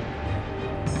 Yep.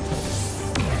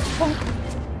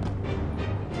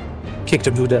 Kicked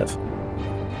him to death.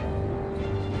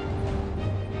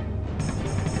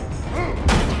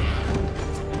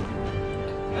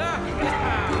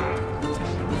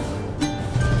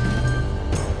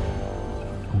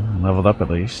 Leveled up at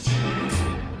least.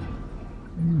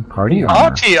 Party armor.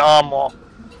 Party armor.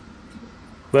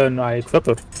 When I equip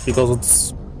it, because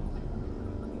it's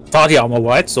party armor,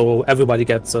 right? So everybody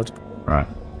gets it. Right.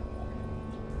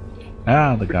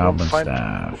 Ah, the goblin find-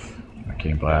 staff.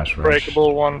 Arcane blast rush.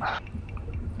 Breakable one.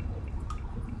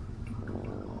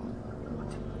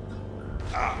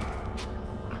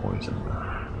 Poison.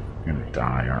 We're gonna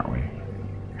die, aren't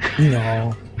we?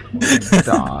 No.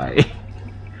 Die.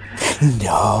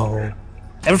 No.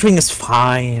 Everything is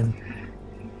fine.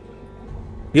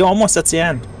 We're almost at the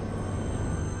end.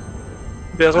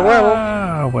 There's a werewolf.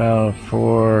 Ah, well,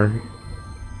 for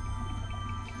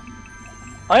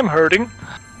I'm hurting.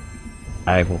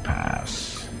 I will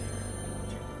pass.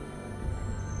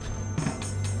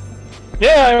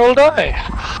 Yeah, I will die.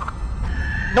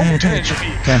 No 10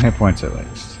 HP. 10 hit points at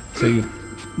least. So you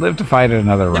live to fight it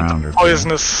another round or two.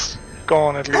 Poison is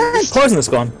gone at least. Poison is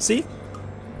gone. See?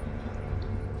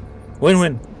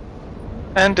 Win-win.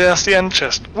 And there's the end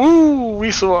chest. Woo,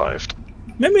 we survived.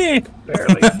 Mimic!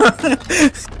 Barely.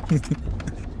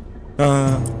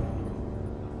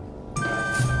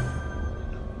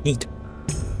 Neat.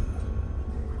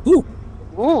 Ooh.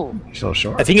 Ooh. Still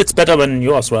short. I think it's better than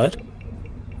yours, right?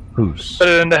 Who's?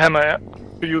 Better than the hammer, yeah.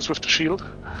 To use with the shield.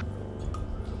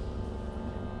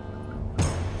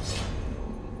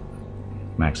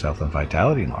 Max health and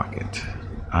vitality locket.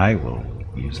 I will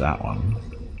use that one.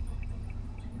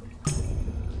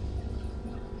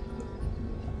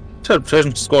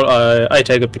 Teleportation score, I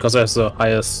take it because I have the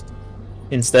highest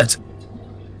instead.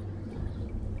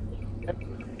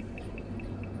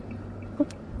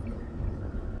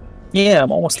 Yeah,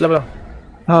 I'm almost level.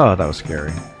 Oh, that was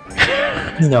scary.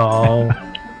 No.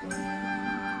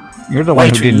 You're the Way one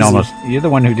who too didn't easy. almost. You're the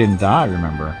one who didn't die.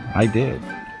 Remember, I did.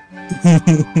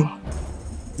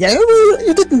 Yeah,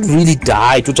 you didn't really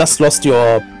die. You just lost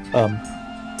your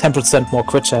 10% more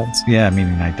crit chance. Yeah,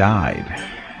 meaning I died.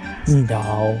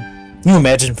 No. You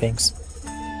imagine things.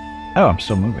 Oh, I'm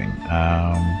still moving.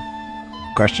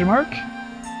 Question mark?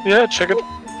 Yeah, check it.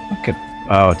 Look at.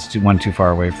 Oh, it's one too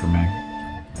far away from me.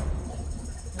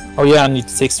 Oh yeah, I need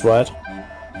 6, right?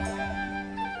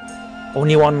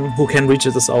 Only one who can reach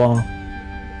it is our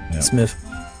Smith.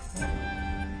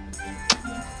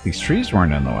 These trees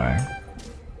weren't in the way.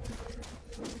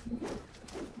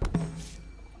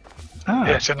 Ah,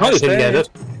 Yeah, it's a How nice did he get day. it?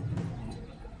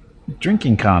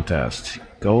 drinking contest.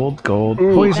 Gold, gold,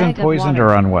 Ooh. poisoned, Bag of poisoned,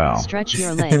 water. or unwell. Stretch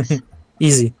your legs.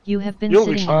 Easy. You have been You'll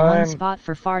be sitting in one fine. spot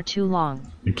for far too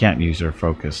long. You can't use your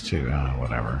focus too.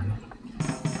 Whatever.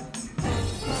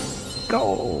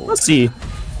 Gold. Let's see.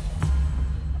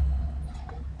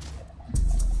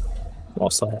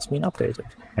 Also has been updated.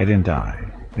 I didn't die.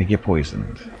 They get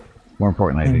poisoned. More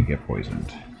importantly, I didn't get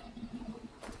poisoned.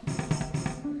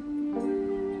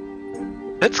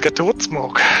 Let's get to wood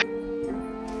smoke.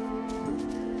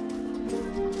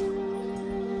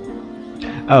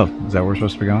 Oh, is that where we're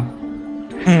supposed to be going?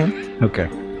 Mhm. Okay.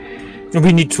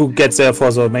 We need to get there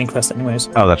for the main quest anyways.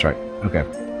 Oh, that's right. Okay.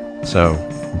 So,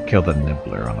 kill the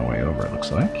Nibbler on the way over, it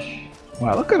looks like.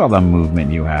 Wow, look at all the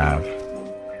movement you have.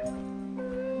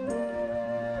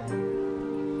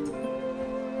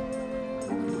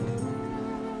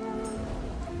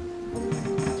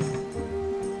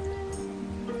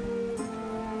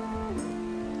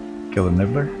 Kill the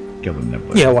Nibbler? Kill the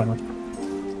Nibbler. Yeah, why not?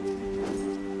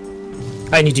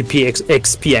 I need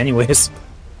XP anyways.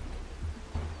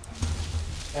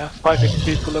 Yeah, 5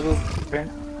 XP per level. Okay.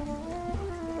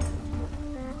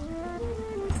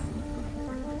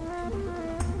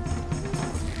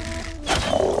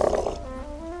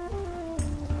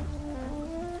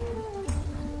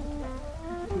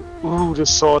 Ooh, this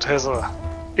sword has a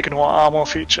ignore armor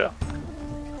feature.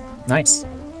 Nice.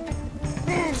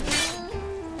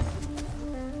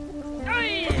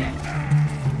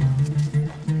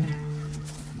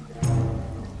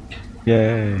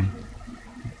 Yay.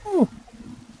 Ooh.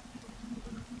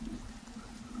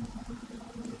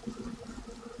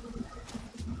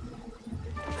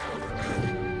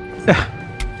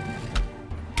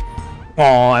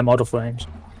 Oh, I'm out of range.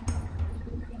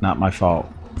 Not my fault.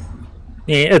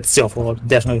 Yeah, it's your fault,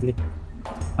 definitely.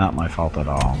 Not my fault at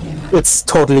all. It's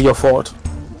totally your fault.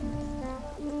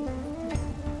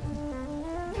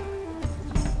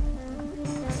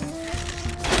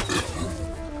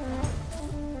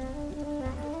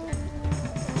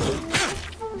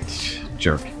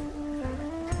 Jerk.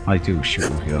 I do shoot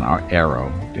with an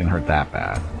arrow. Didn't hurt that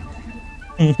bad.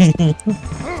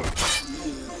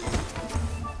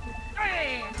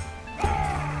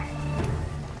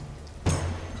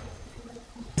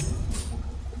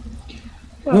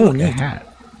 Oh, A neat. hat.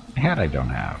 A hat I don't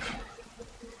have.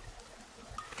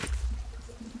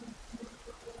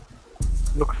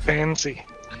 Look fancy.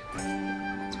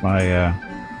 It's my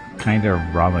kind of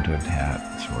Robin Hood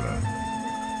hat, sort of.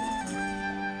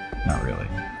 Not really.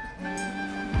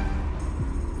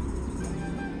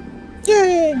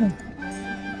 Yay!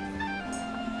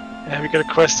 Yeah, we get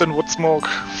a quest in Woodsmoke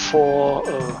for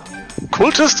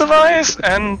cultist device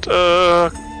and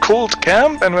cult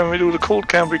camp, and when we do the cult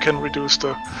camp we can reduce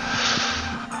the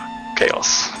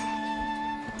chaos.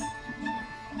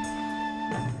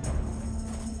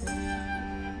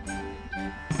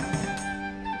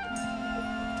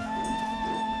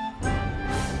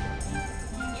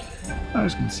 I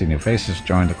was going to see new faces,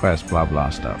 join the quest, blah blah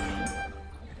stuff.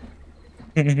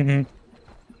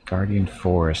 Guardian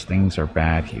Forest, things are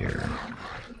bad here.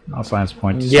 All signs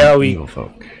point to Yeah, some evil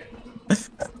folk.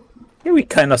 Yeah, we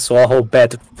kind of saw how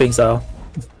bad things are.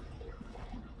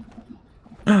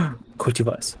 Cool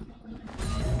device.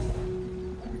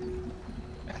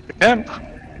 The camp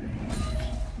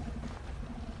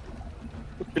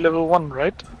would be level 1,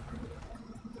 right?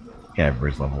 Yeah,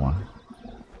 everybody's level 1.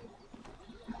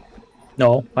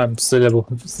 No, I'm still level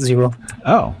 0.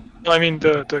 Oh. I mean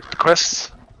the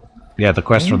quests. Yeah, the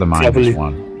quest for the mine Probably. is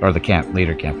 1. Or the camp,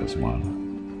 leader camp is 1.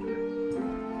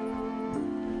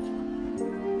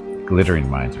 Glittering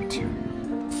mines are 2.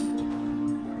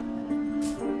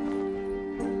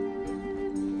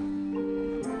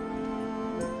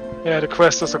 Yeah, the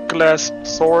quest is a glass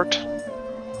sword,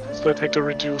 so I take the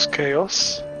reduce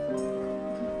chaos.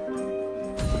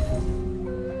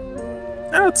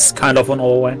 That's kind of on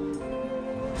our way.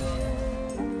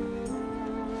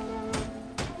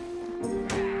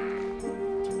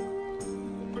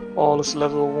 All is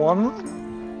level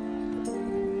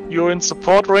 1. You're in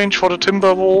support range for the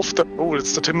Timberwolf. Oh,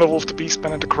 it's the Timberwolf, the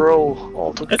Beastman, and the Crow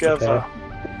all together. okay.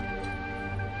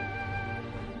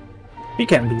 We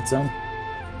can beat them.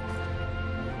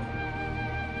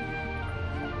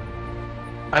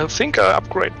 I think I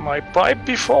upgrade my pipe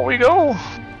before we go.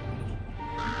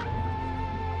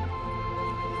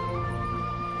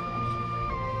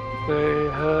 They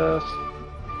have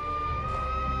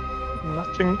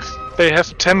nothing. They have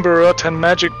Timberer, 10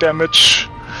 magic damage.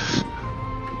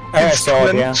 I saw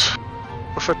it, yeah.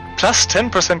 With a plus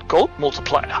 10% gold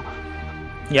multiplier.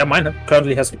 Yeah, mine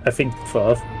currently has, I think,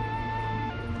 12.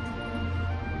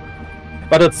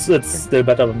 But it's still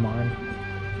better than mine.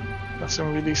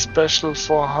 Nothing really special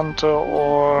for Hunter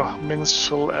or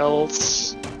Minstrel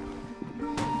else.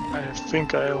 I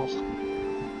think I'll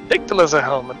take the leather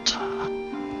helmet.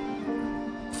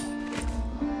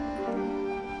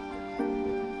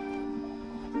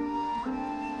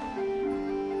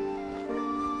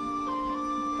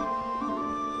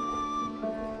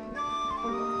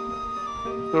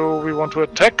 So we want to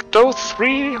attack those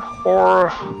 3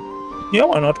 or... Yeah,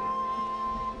 why not?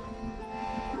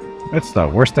 It's the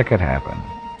worst that could happen.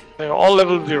 They're all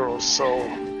level 0s, so...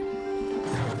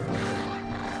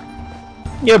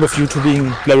 Yeah, with you two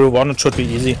being level 1, it should be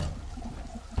easy.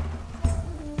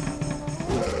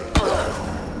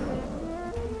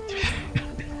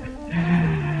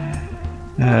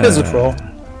 Here's a draw.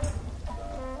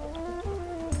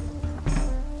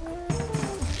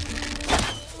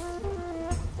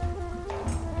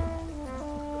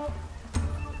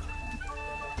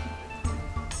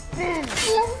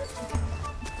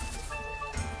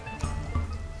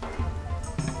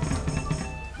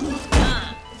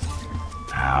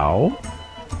 Ow.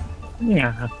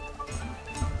 Yeah.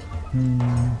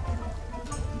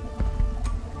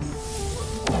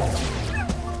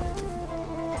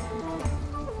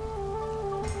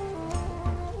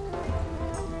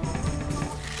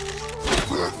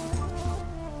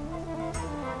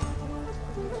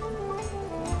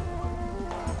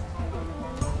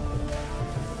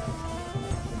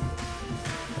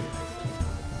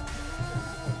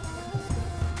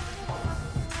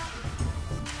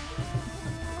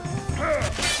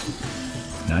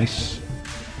 Nice.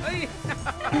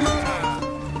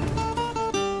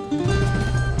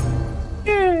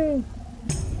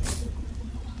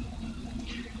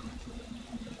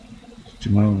 Too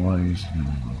much while using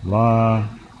blah.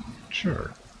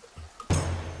 Sure.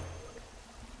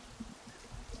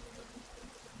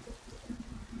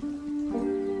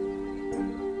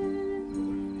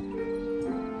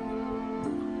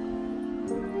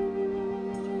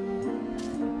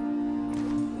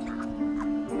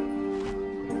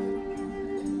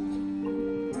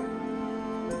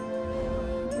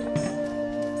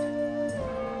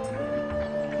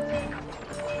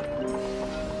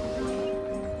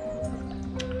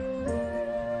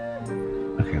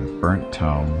 Okay, the burnt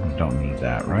tome. We don't need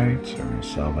that, right? So we're gonna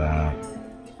sell that.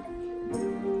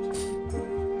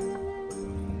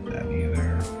 That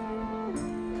either.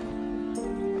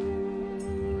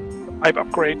 Pipe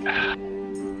upgrade.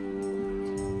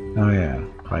 Oh yeah,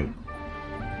 pipe.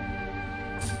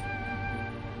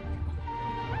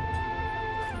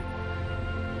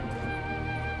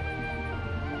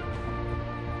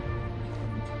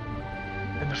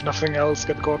 And if nothing else,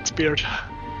 get Godspeared.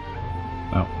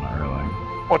 Oh, not really.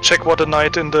 Or check what a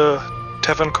night in the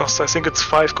tavern costs. I think it's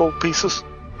 5 gold pieces.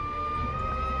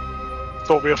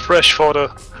 So we are fresh for the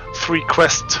 3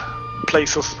 quest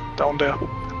places down there.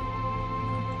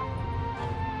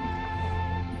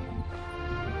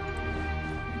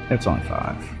 It's only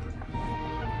 5.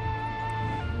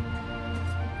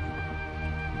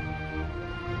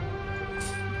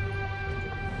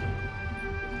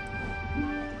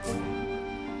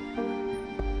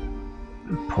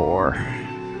 Poor.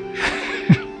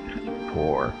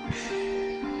 Poor.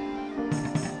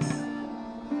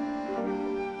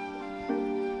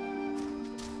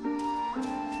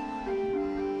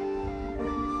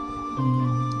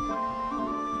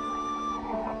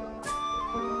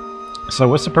 So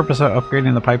what's the purpose of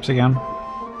upgrading the pipes again?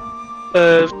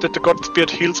 That the Godspeed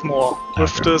heals more.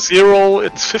 With Okay. the 0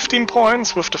 it's 15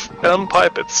 points, with the Elm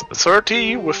Pipe it's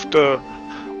 30, with the...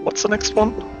 what's the next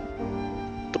one?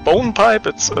 The Bone Pipe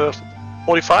it's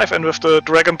 45, and with the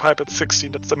Dragon Pipe it's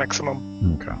 16, that's the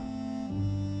maximum. Okay.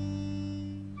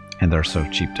 And they're so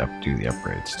cheap to do the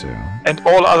upgrades too. And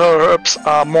all other herbs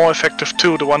are more effective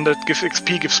too. The one that gives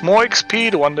XP gives more XP,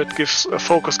 the one that gives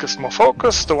focus gives more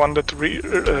focus, the one that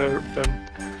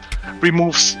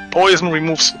removes poison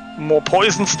removes more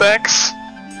poison stacks.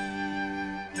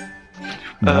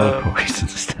 More poison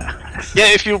stacks. Yeah,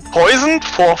 if you poisoned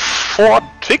for 4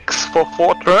 ticks for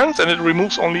 4 turns and it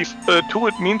removes only 2,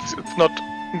 it means it's not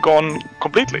gone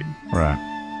completely. Right.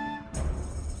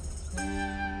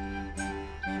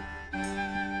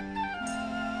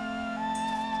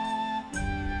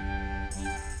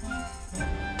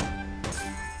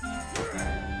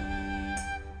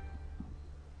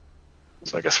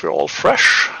 So I guess we're all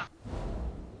fresh.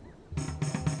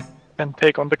 And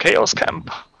take on the Chaos Camp.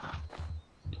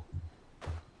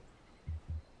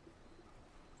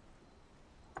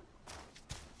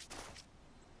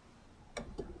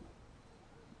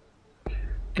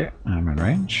 Okay, I'm in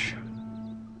range.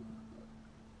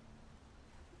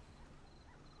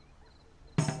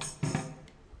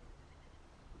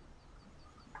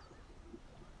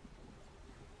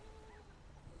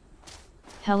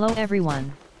 Hello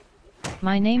everyone.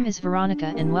 My name is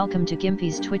Veronica and welcome to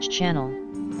Gimpy's Twitch channel.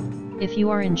 If you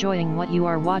are enjoying what you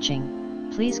are watching,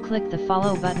 please click the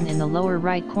follow button in the lower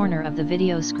right corner of the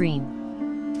video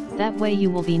screen. That way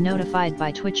you will be notified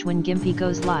by Twitch when Gimpy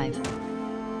goes live.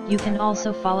 You can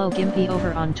also follow Gimpy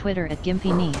over on Twitter at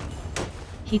GimpyKnee.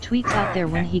 He tweets out there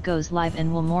when he goes live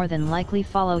and will more than likely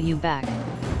follow you back.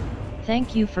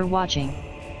 Thank you for watching.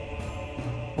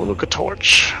 We'll look at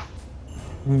Torch.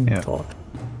 Yeah. Talk.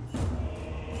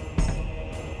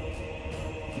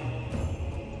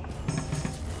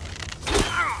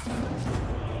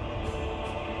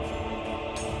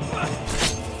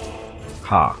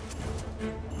 Ha.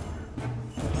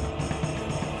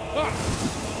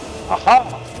 Aha!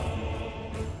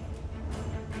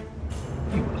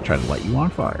 I'll try to light you on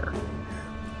fire.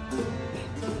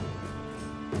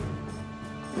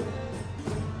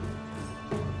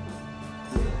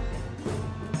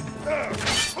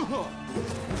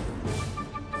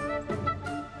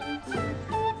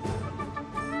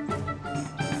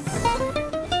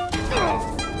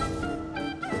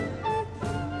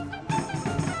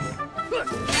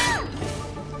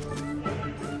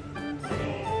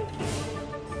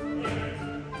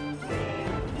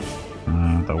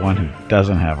 The one who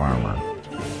doesn't have armor.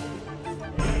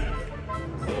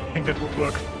 I think that would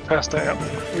work faster,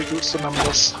 yeah. Reduce the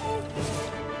numbers.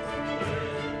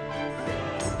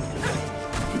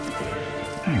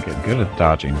 I get good at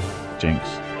dodging Jinx.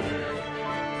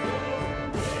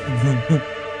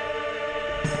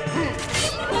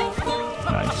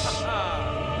 Nice.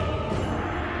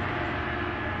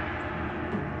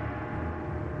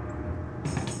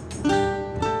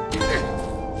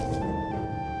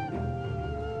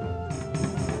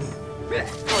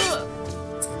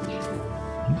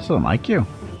 I just don't like you.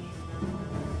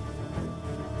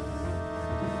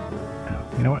 Oh,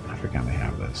 you know what? I forgot I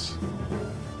have this.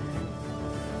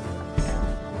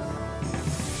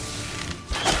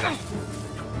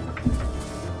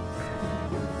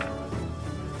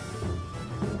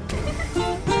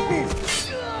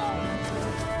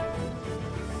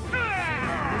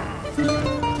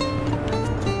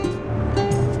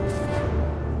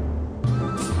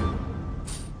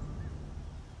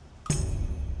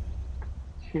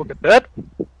 Look at that.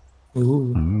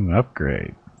 Ooh. Ooh,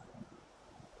 upgrade.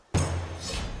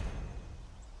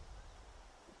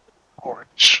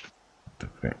 Orange.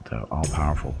 The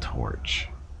all-powerful torch.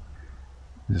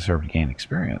 Deserve to gain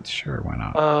experience. Sure, why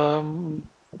not?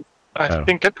 I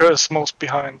think Katgur is most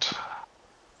behind.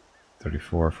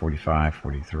 34, 45,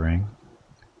 43.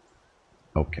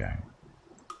 Okay.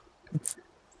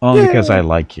 Only because I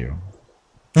like you.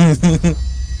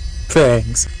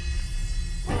 Thanks.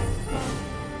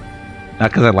 Not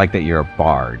because I like that you're a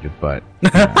bard, but...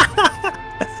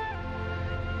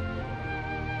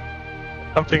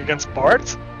 Something against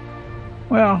bards?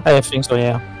 well, I think so,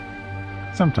 yeah.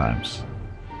 sometimes.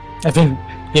 I think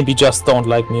maybe just don't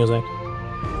like music.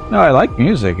 No, I like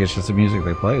music. It's just the music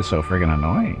they play is so friggin'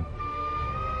 annoying.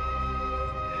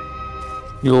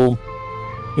 You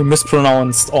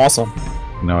mispronounced awesome.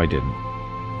 No, I didn't.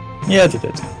 Yeah, you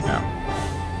did. No.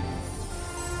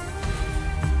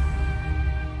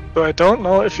 So I don't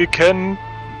know if you can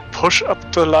push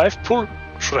up the life pool.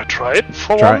 Should I try it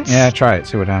for Try, once? yeah, try it.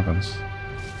 See what happens.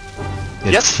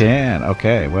 It Yes. can.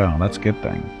 Okay, well, that's a good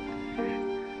thing.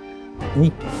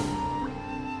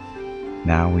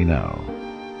 Now we know.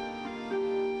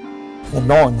 And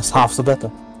knowing is half the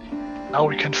battle. Now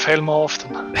we can fail more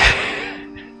often.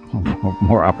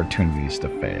 More opportunities to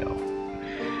fail.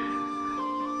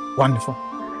 Wonderful.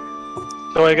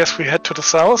 So I guess we head to the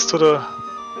south, to the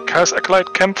Chaos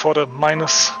Acolyte camp for the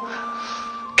minus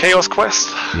Chaos quest.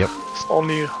 Yep. It's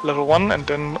only level 1, and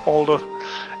then all the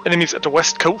enemies at the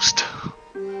west coast.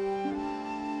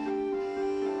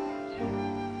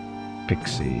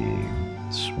 Pixie,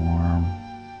 Swarm,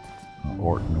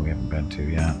 Orton we haven't been to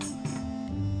yet.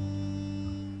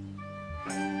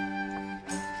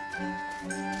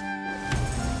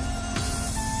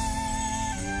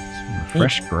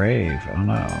 Fresh grave. Oh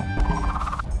no.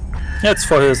 Yeah, it's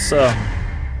for his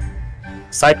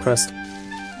side quest.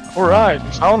 Alright,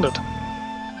 we found it.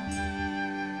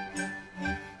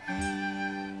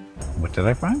 What did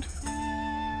I find?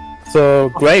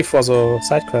 The grave was a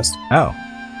side quest. Oh.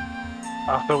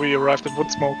 After we arrived at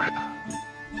Woodsmoke.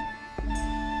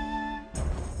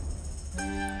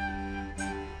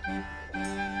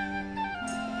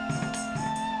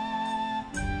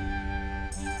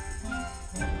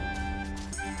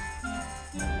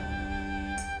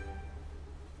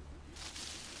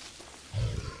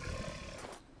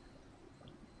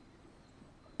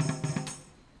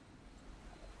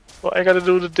 So I gotta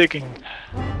do the digging.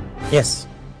 Yes.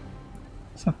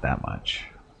 It's not that much.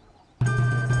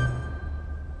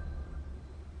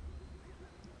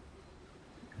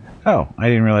 Oh, I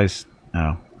didn't realize.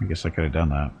 Oh, I guess I could have done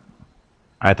that.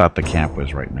 I thought the camp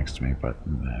was right next to me, but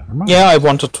never mind. Yeah, I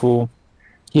wanted to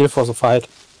heal for the fight.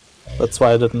 That's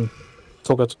why I didn't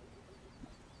took it.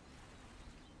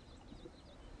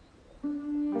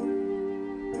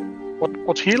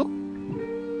 What heal?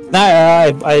 Nah,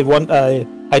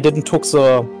 I didn't took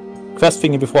the quest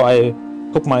thingy before I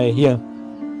took my heal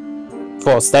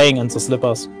for staying in the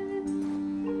slippers.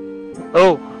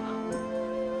 Oh,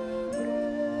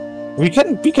 We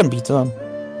can beat them.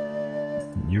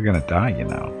 You're gonna die, you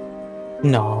know.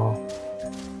 No.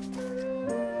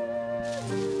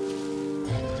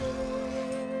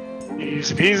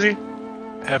 Easy peasy.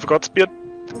 Have a Godspeed.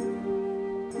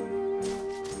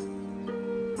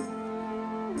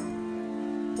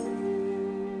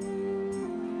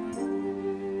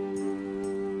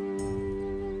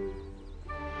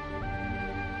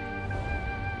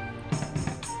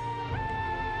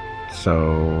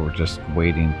 So we're just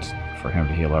waiting for him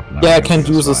to heal up. And then Yeah, I we're gonna can't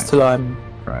do use this till I'm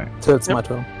Right. till it's Yep. my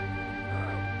turn.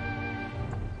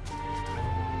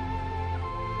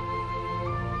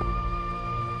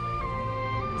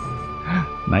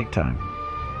 Nighttime.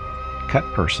 Cut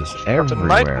purses night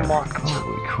everywhere. market.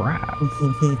 Holy crap.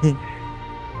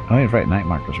 Oh, yeah, right. Night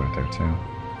market's right there, too.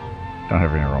 Don't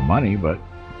have any real money, but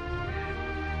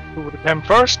Who would come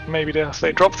first? Maybe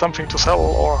they drop something to sell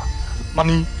or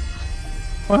money.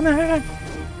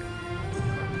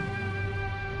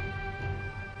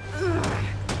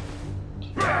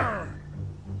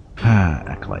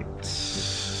 acolytes.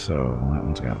 So that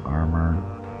one's got armor.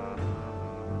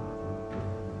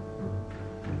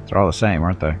 They're all the same,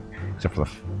 aren't they? Except for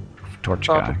the torch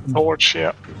guy. Torch,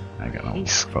 yeah. I got no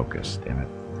He's- focus, damn it.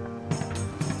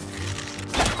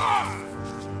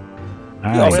 He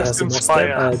Alright, also Where's has the most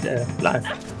Inspire?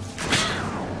 life.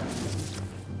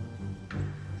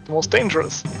 The most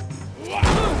dangerous.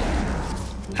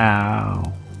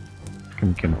 ow.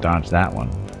 Can dodge that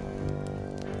one.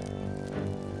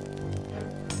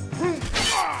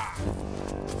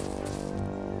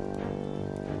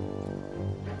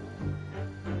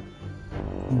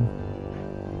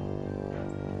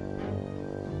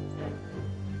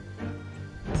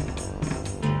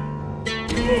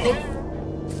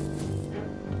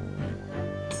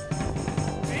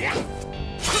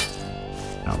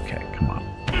 Okay, come on.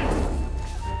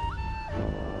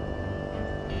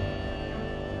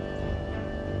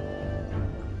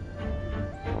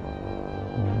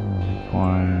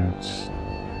 Points.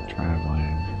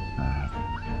 Traveling.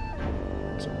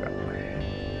 So we got.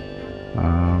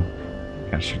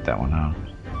 Gotta shoot that one out.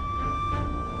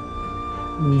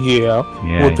 Yeah,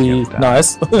 Yeah, would you be get that.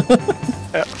 nice.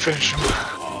 Yeah, finish him.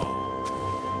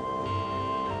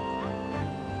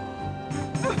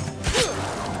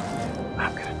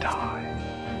 I'm gonna die.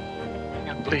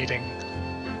 And bleeding.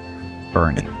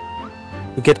 Burning.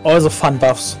 You get all the fun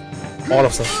buffs, all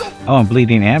of them. Oh, I'm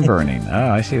bleeding and burning. Oh,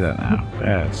 I see that now.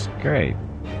 That's great.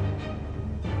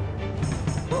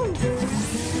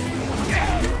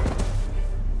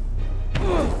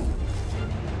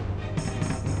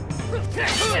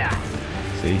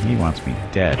 See, he wants me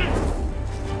dead.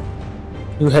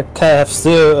 You have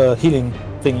still healing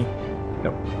thingy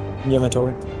Nope. in your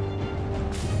inventory.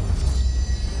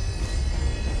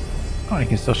 Oh, I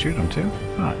can still shoot him too?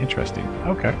 Ah, interesting.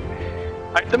 Okay.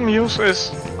 Item use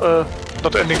is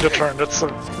not ending the turn. That's a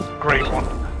great one.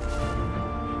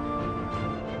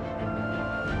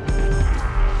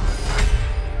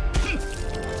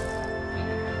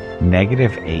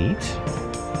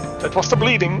 -8? That was the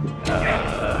bleeding.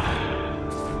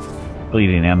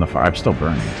 Bleeding and the fire. I'm still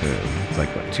burning too. It's like,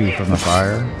 what, 2 from the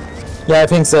fire? Yeah, I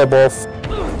think they're both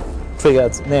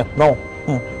triggered. Yeah, no.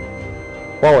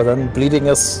 Wow, then bleeding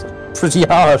is pretty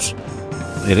harsh.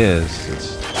 It is.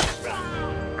 It's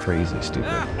crazy stupid.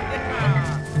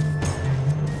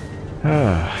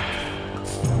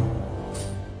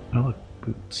 Oh, look,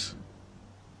 boots.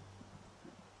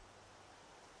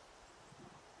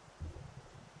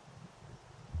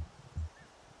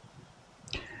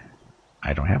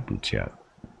 I don't have boots yet.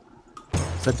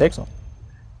 That takes them.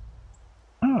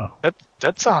 Oh,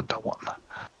 That's a hunter one.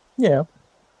 Yeah.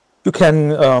 You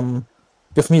can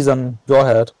give me then your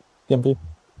head, Gimpy.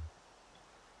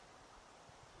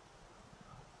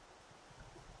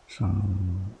 so,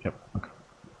 yep, okay.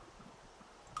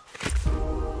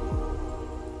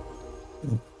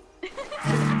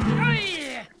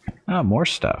 Oh, more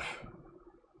stuff.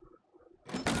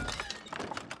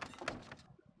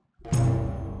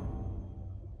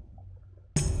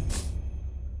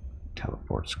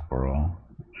 Teleport squirrel.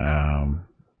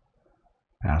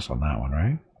 Pass on that one,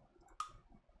 right?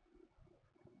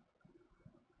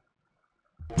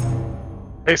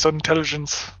 Based on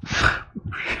intelligence.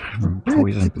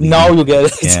 Poison. bleeding. Now you get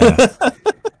it. Yeah.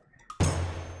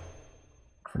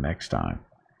 For next time.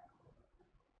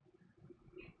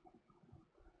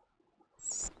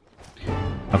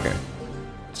 Okay.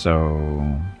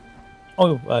 So.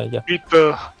 Oh, yeah. Beat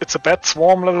the It's a Bat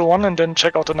Swarm level 1 and then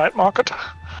check out the night market.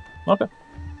 Okay.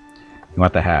 You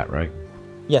want the hat, right?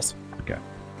 Yes. Okay.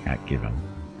 Hat given.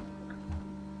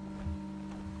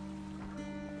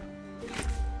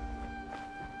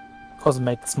 Because it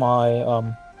makes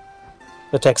my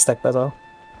attack stack better.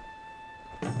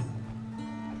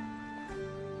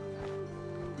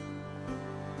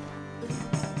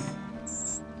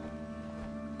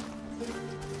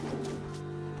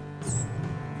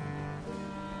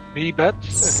 AoE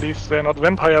bats. At least they're not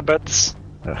vampire bats.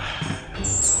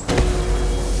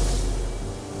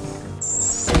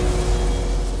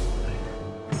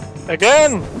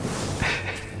 Again!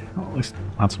 Well, at least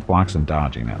lots of blocks and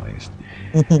dodging, at least.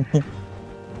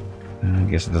 I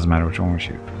guess it doesn't matter which one we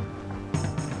shoot.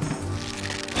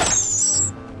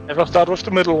 Never start with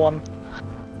the middle one.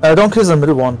 Don't kill the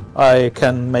middle one. I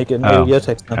can make an AoE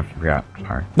attack. I forgot.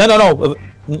 Sorry. No.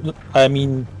 I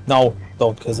mean, no,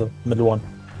 don't kill the middle one.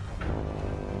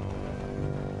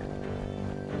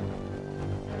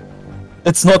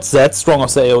 It's not that strong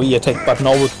of the AoE attack, but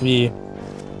now would be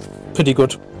pretty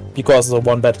good because the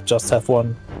one bat just have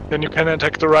one. Then you can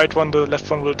attack the right one, the left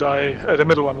one will die, the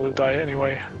middle one will die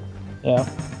anyway. Yeah.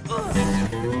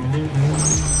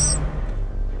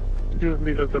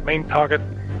 Usually the main target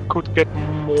could get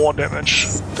more damage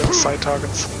than the side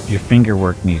targets. Your finger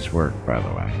work needs work, by the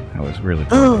way. That was really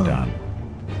poorly done.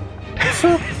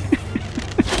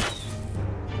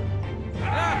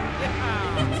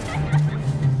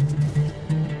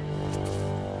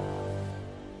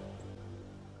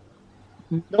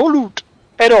 No loot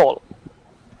at all.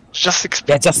 Just Yeah,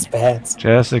 experience. just bats.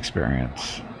 Just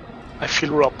experience. I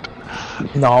feel robbed.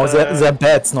 No, they're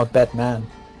bats, not Batman.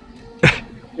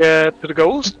 Yeah, to the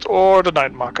ghost or the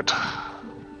night market.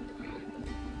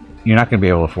 You're not going to be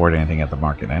able to afford anything at the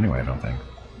market anyway, I don't think.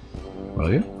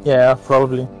 Will you? Yeah,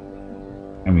 probably.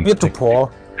 I mean, We're too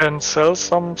poor. Can sell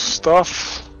some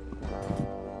stuff.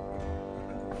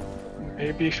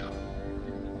 Maybe.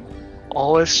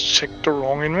 Always check the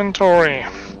wrong inventory.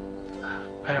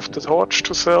 I have the torch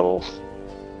to sell.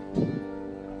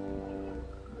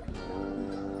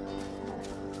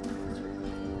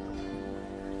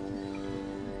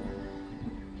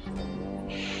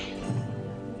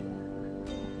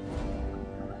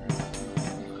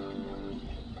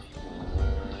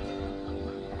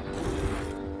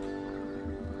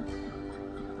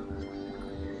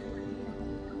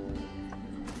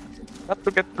 Not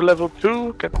to get to level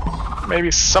 2, get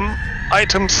maybe some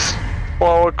items for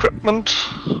our equipment,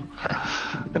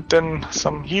 and then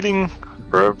some healing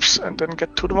herbs, and then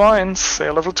get to the mines, say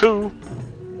level 2.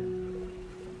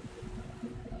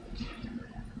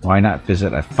 why not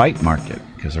visit a fight market?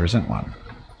 Because there isn't one.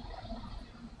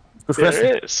 Good question.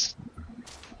 There is.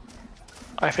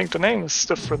 I think the name is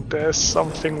different. There's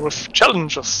something with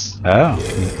challenges. Oh.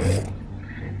 Okay.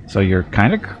 So you're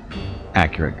kind of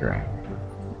accurate, Gray.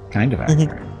 Kind of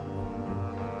accurate.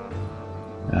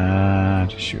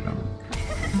 Just shoot him.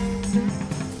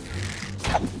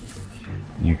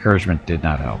 The encouragement did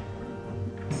not help.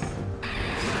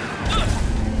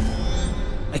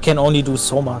 I can only do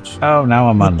so much. Oh, now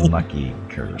I'm unlucky,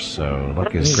 curse. So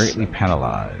luck is greatly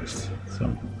penalized.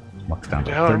 So luck's down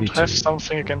to I don't 32. have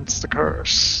something against the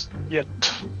curse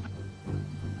yet.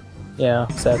 Yeah,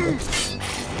 sadly.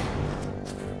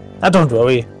 Don't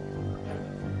worry.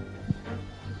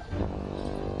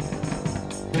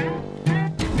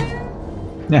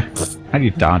 Yeah. How do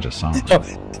you dodge a song?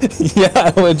 Yeah,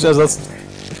 I would just...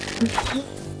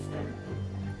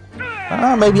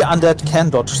 maybe undead can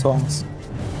dodge songs.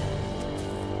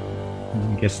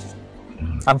 I guess.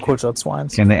 Uncultured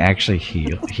swines. Can they actually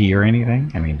hear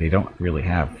anything? I mean, they don't really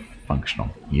have functional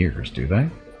ears, do they?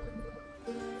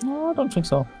 No, I don't think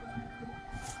so.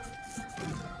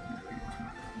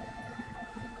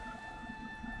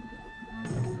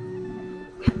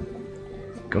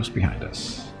 Ghost behind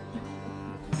us.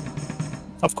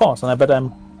 Of course, and I bet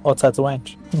I'm outside the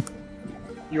range.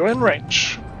 You're in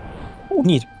range. Oh,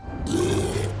 neat.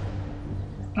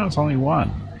 Oh, it's only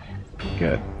one.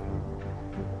 Good.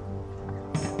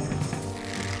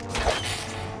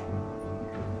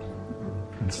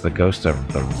 It's the ghost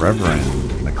of the Reverend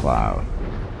McLeod.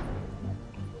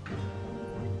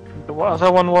 The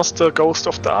other one was the ghost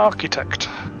of the architect.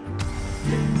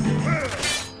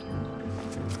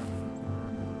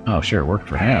 Oh, sure, it worked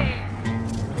for him.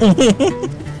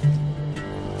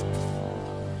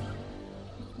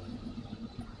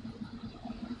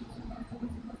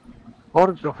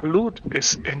 Shortage of loot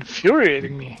is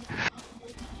infuriating me.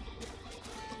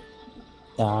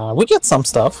 We get some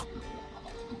stuff.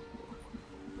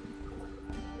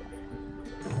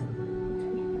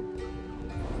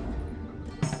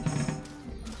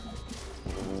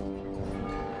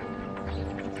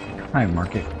 Alright,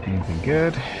 market. Anything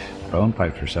good? Bone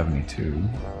pipe for 72.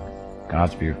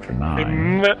 Godspeed for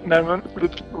 9.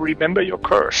 Remember you're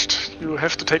cursed. You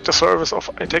have to take the service of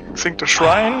I think the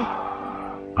shrine.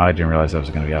 I didn't realize I was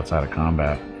going to be outside of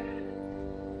combat.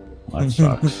 Well, that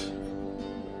sucks.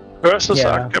 Curses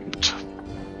Yeah. are kept.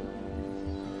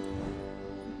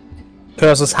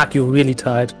 Curses hug you really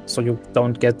tight, so you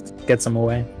don't get them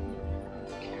away.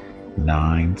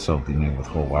 9, so dealing with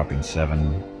whole whopping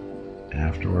 7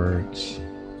 afterwards.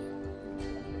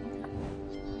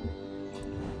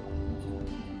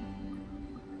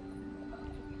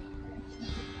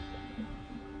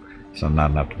 So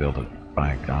not enough to be able to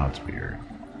buy a God's Beard.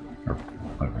 Or,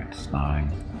 wait a minute, it's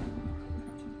 9.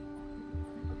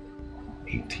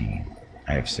 18.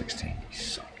 I have 16. You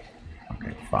suck.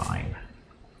 Okay, fine.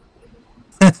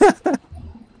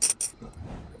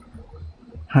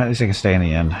 At least I can stay in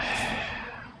the end.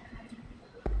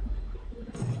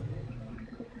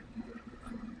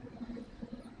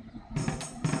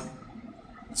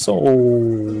 So,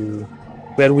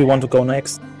 where do we want to go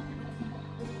next?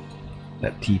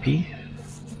 That TP?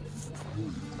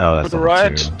 Oh, that's To the level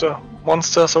right, 2. the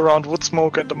monsters around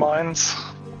Woodsmoke and the mines.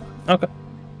 Okay.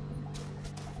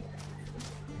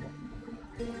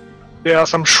 There are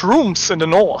some shrooms in the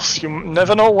north. You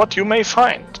never know what you may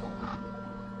find.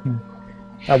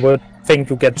 I would think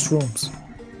you get shrooms.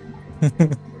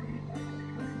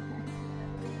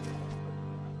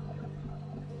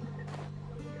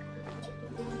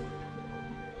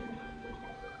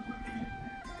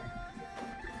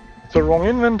 The wrong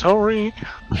inventory.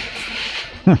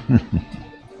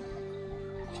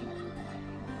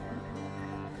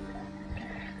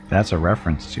 That's a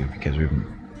reference to, because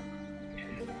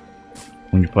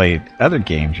when you play other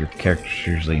games, your character's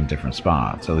usually in different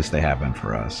spots. At least they have been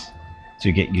for us. So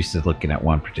you get used to looking at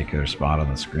one particular spot on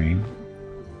the screen.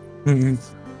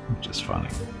 Which is funny.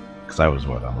 Because I was,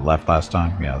 what, on the left last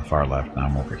time? Yeah, the far left. Now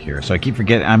I'm over here. So I keep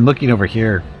forgetting. I'm looking over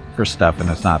here for stuff and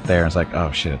it's not there. It's like,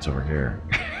 oh shit, it's over here.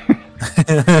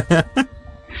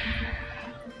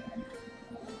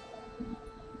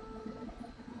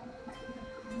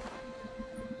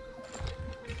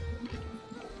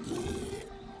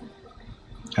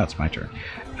 Oh, it's my turn.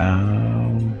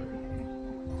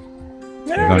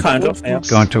 Yeah, kind of. Yeah.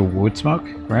 Going to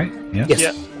Woodsmoke, right? Yes? Yes.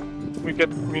 Yeah.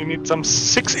 We need some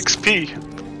 6 XP.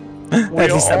 We At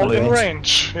are least all I'm in in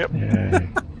range. Yep. Yay.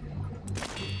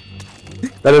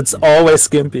 But it's always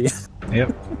skimpy.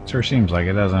 Yep. Sure seems like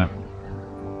it, doesn't it?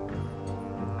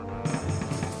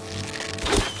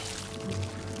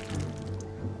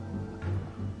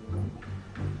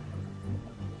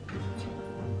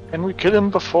 Can we kill him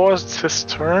before it's his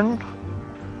turn?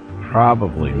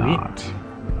 Probably Maybe. not.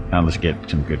 Now let's get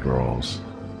some good rolls.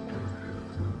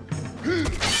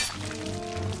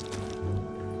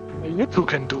 You two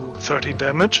can do 30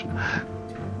 damage.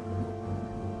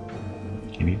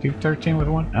 Can you do 13 with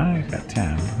one? Oh, he's got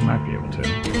 10. He might be able to.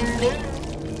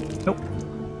 Nope.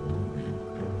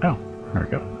 Oh, there we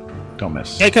go. Don't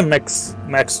miss. I can max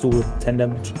do 10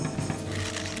 damage.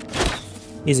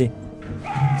 Easy.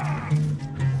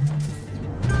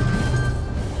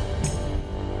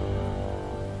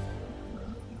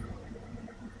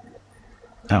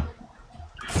 Oh.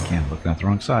 Again, looking at the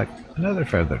wrong side. Another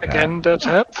feather cap. Again, that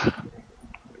hat.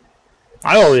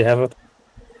 I already have it.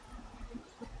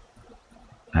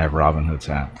 I have Robin Hood's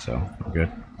hat, so we're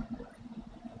good.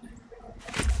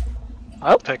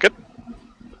 I'll take it.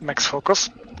 Max focus.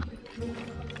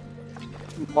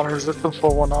 1 resistance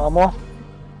for 1 armor.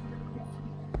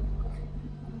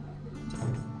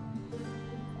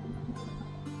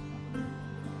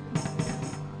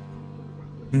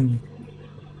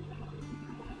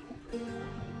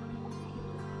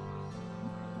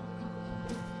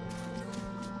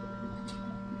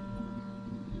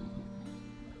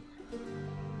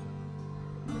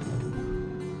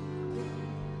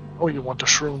 Oh, you want the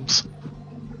shrooms.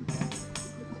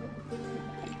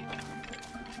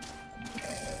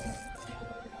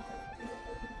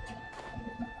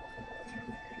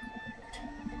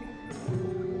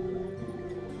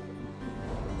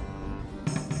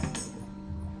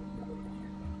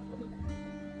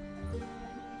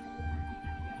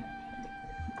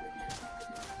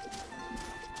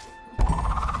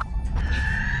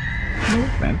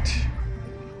 Movement.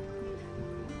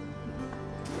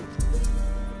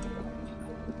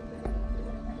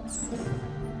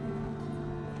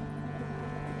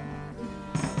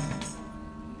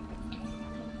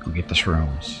 Go get the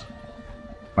shrooms.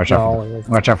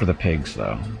 Watch out for the pigs,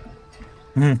 though.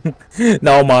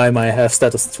 Now my health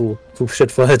status is too shit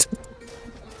for it.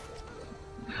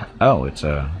 Oh, it's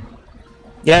a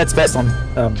Yeah, it's based on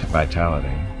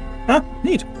vitality. Huh?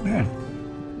 Neat. Yeah.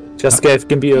 Just gave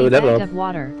Gimpy a A level bag up. of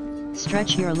water.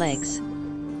 Stretch your legs.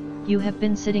 You have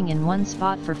been sitting in one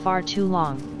spot for far too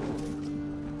long.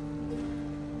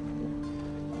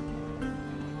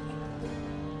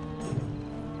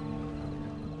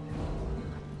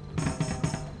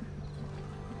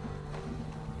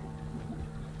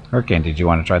 Hurricane, did you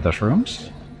want to try the shrooms?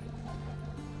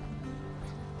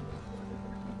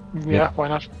 Yeah, why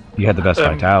not? You had the best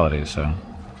Um, vitality, so.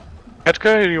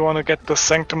 Edgar, you want to get the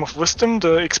Sanctum of Wisdom,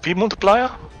 the XP multiplier?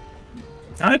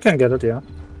 I can get it, yeah.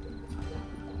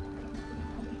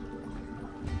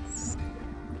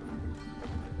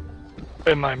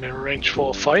 Am I in range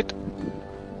for a fight?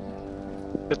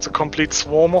 It's a complete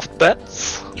swarm of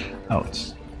bats. Oh,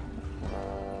 it's.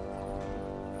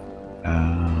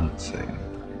 Let's see.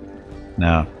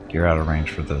 No, you're out of range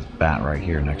for the bat right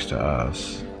here next to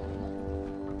us.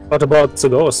 What about the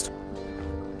ghost?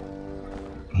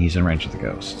 He's in range of the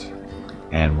ghost.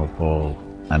 And we'll pull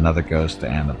another ghost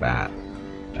and the bat.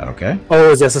 That okay?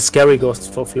 Oh, there's a scary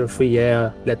ghost for feel free.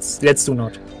 Yeah, let's do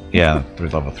not. Yeah,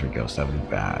 there's level 3 ghost. That would be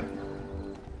bad.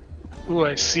 Ooh,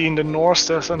 I see in the north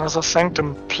there's another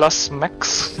Sanctum plus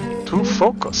max 2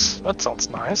 focus. That sounds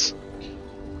nice.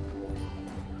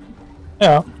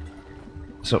 Yeah.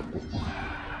 So,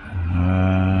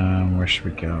 where should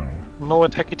we go? No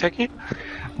attacky tacky?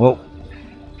 Well,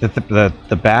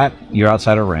 the bat, you're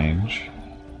outside of range,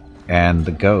 and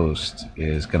the ghost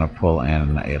is gonna pull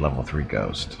in a level 3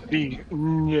 ghost.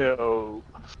 No.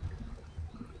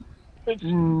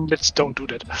 Let's don't do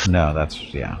that. No, that's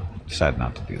yeah. Decided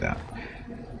not to do that.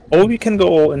 Or we can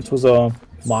go into the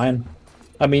mine.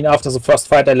 I mean, after the first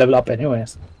fight, I level up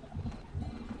anyways.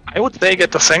 I would say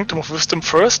get the Sanctum of Wisdom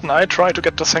first, and I try to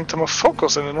get the Sanctum of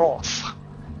Focus in the north.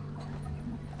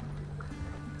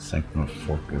 Sanctum of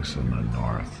Focus in the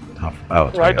north. Oh,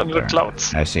 it's Right way up under the there.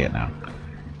 clouds. I see it now.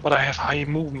 But I have high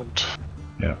movement.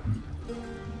 Yeah.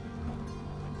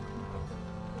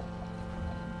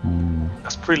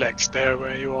 Just relax there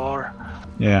where you are.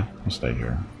 Yeah, I'll stay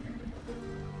here.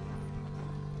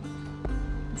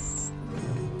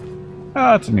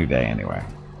 Oh, it's a new day anyway.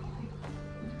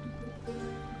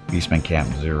 Beastman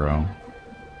Camp 0.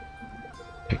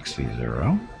 Pixie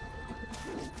 0.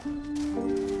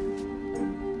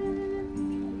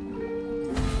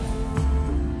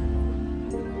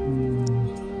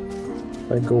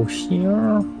 I go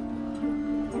here.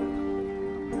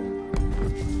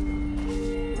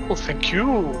 Oh, thank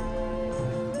you.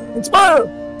 Inspire!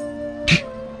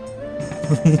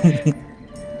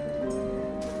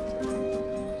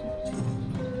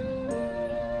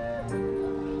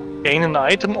 Gain an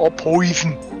item or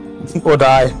poison. Or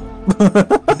die.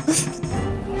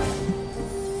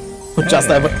 Just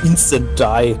have an instant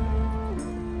die.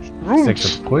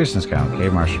 6 of poisons count.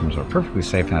 Cave mushrooms are perfectly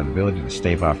safe and have the ability to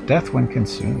stave off death when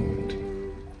consumed.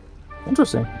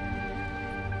 Interesting.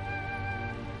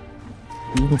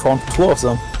 We even found 2 of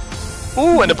them.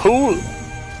 Ooh, and a pool.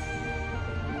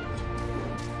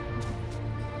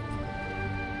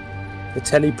 The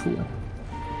tally pool.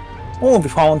 Oh, we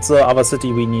found the other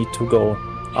city we need to go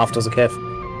after the cave.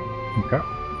 Okay.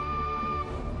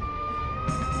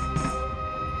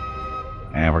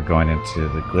 And we're going into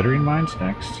the glittering mines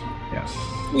next? Yes.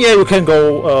 Yeah, you can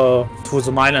go to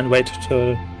the mine and wait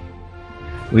till...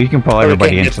 Well, you can pull you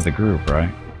everybody can into the group, right?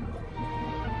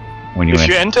 When you If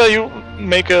you enter. enter, you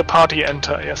make a party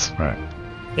enter, yes. Right.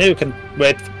 Yeah, you can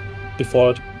wait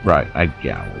before it. Right. I'll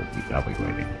be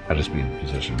waiting. I'll just be in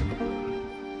position.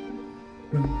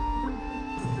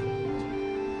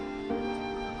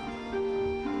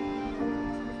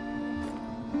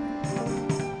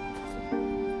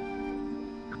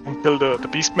 Until the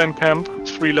Beastman camp,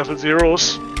 3 level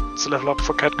 0s. It's a level up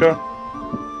for Katgur.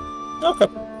 Okay.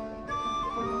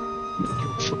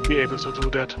 You should be able to do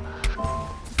that.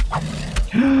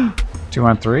 2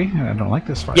 on 3? I don't like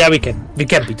this fight. Yeah, we can beat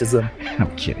them.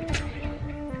 I'm kidding.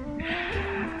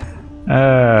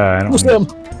 I don't Push want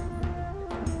them.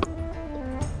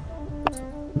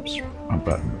 Oops, wrong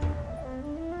button.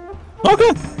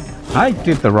 Okay. I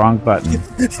did the wrong button.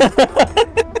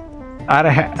 out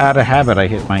of habit, I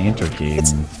hit my enter key, and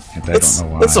I don't know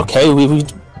why. It's okay. We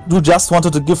just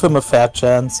wanted to give him a fair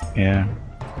chance. Yeah.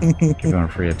 Give him a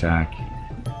free attack.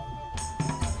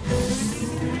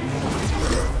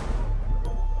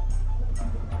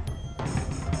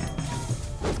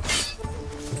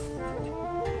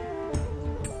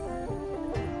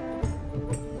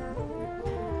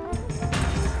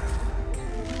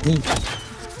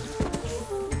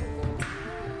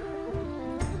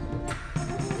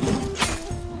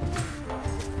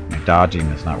 My dodging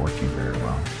is not working very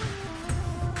well.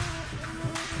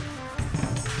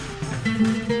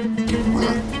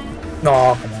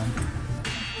 No, come on.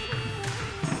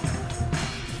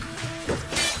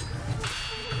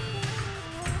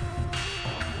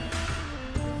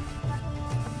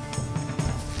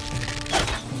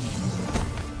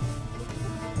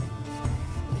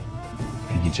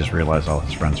 And he just realized all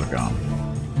his friends are gone.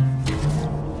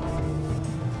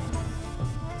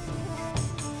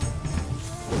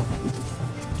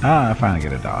 Ah, I finally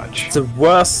get a dodge. The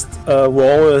worst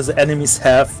roll the enemies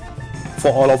have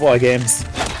for all of our games.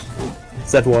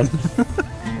 That one.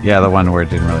 Yeah, the one where it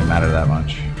didn't really matter that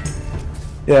much.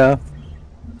 Yeah.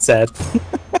 Sad.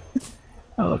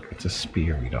 Oh, look, it's a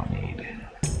spear we don't need.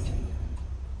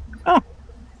 Oh.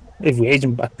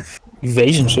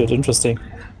 Evasion shit, interesting.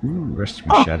 Ooh, rest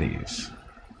machetes.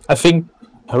 I think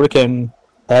Hurricane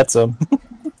had some.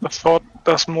 The sword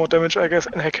does more damage, I guess,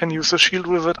 and I can use the shield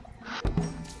with it.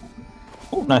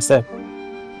 Oh, nice there.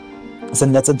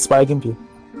 Sind jetzt in 2 Gimpy.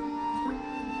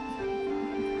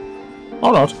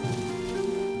 Or not.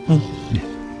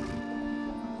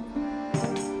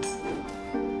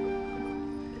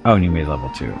 Oh, and you made level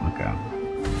 2. Okay.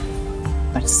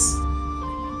 Nice.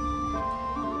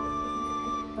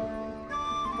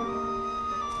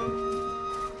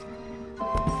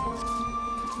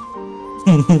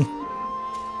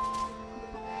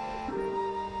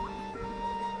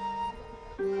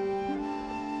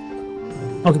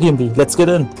 Okay, GMB, let's get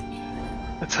in.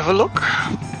 Let's have a look.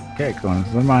 Okay, going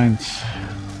into the mines.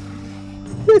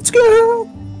 Let's go!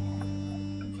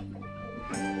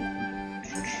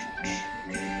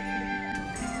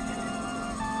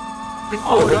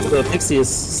 Oh, the Pixie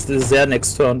is their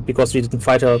next turn because we didn't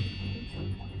fight her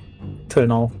till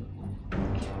now.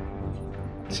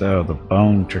 So the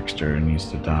Bone Trickster needs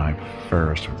to die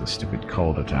first with the stupid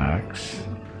cold attacks.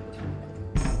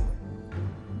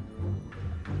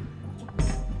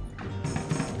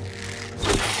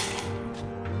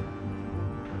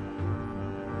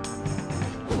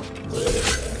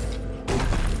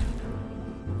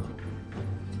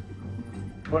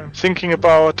 I'm thinking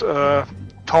about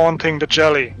taunting the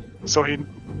jelly, so he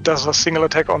does a single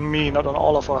attack on me, not on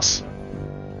all of us.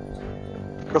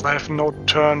 Because I have no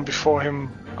turn before him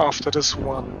after this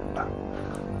one.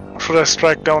 Or should I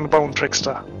strike down the Bone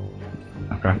Trickster?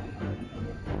 Okay.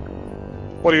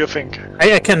 What do you think?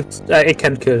 I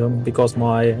can't kill him because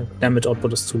my damage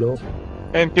output is too low.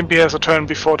 And Gimpy has a turn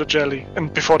before the jelly,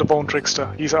 and before the Bone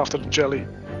Trickster. He's after the jelly.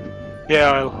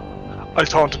 Yeah, I'll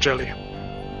taunt the jelly.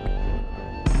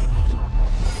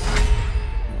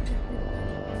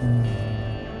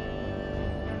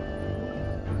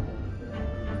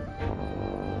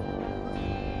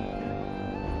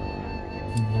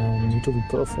 Need to be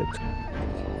perfect.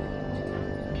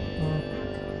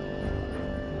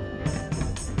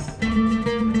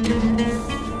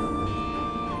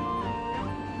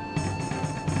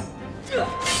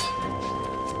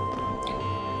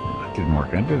 That didn't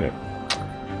work, did it?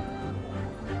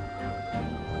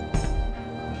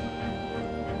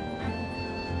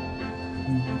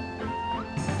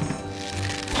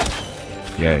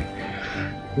 Yay.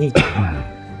 Neat.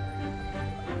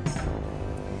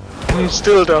 And he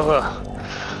still does a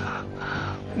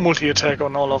multi-attack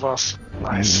on all of us.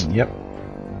 Nice. Yep.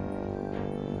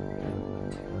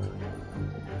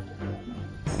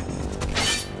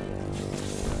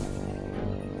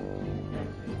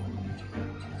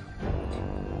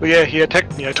 Oh yeah, he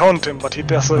attacked me. I taunted him, but he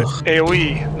does a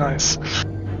AoE. Nice.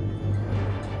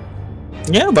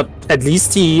 Yeah, but at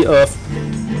least he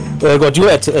got you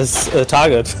at as a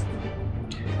target.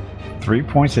 3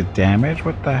 points of damage?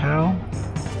 What the hell?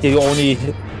 You only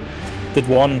did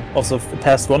one of the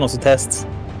passed one of the tests.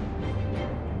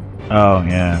 Oh,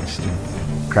 yeah, it's a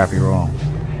crappy roll.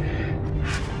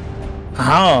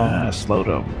 Ah, Slowed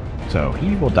him. So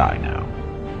he will die now.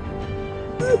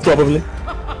 probably.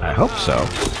 I hope so.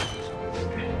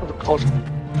 Called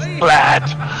Splat.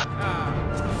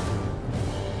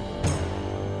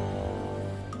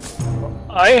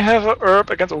 I have a herb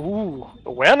against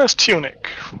awareness tunic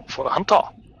for the hunter.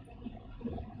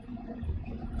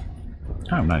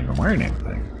 I'm not even wearing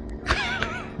anything.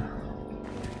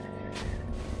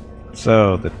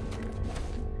 So the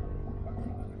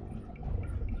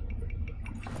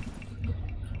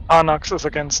Arnax is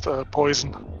against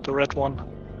poison, the red one.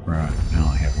 right, I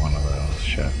only have one of those.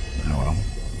 Shit. Oh well.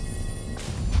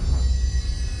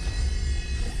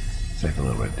 Take a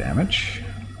little bit of damage.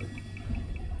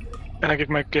 And I give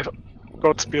my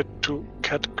Godspear to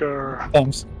Katgur.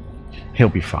 Thanks. He'll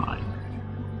be fine.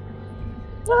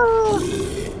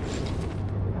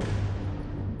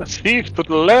 The thief to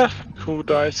the left, who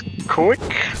dies quick.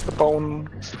 The bone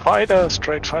fighter,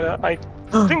 straight fighter. I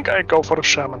think I go for the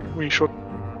shaman. We should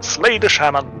slay the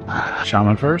shaman.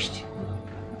 Shaman first?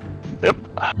 Yep.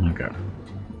 Okay.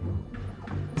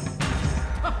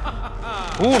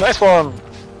 Ooh, nice one.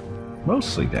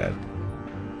 Mostly dead.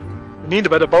 Need a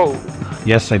better bow.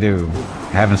 Yes, I do.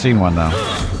 Haven't seen one though. I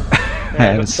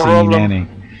haven't that's the seen problem. any.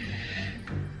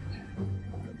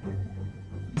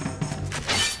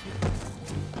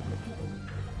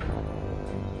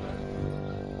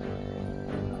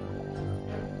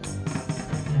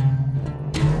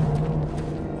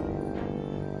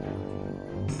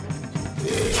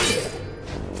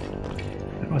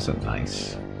 wasn't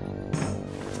nice.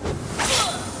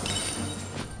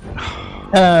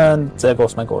 And there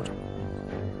goes my gold.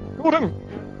 Shoot him!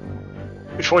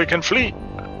 Before he can flee.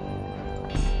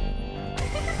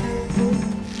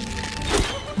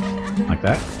 Like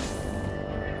that?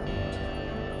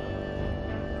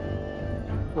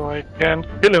 So I can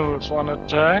kill him with one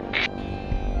attack.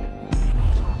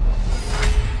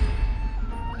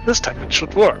 This time it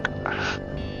should work.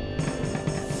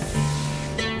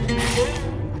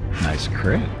 Nice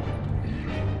crit.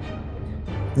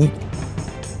 Neat.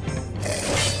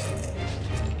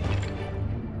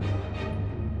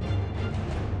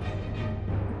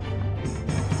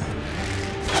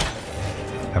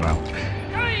 Hello.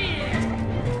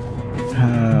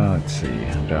 Let's see.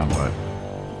 I'm down what?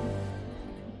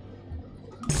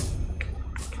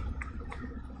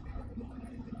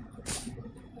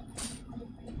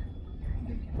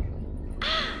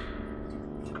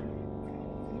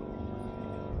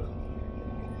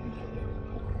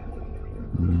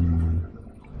 Hmm.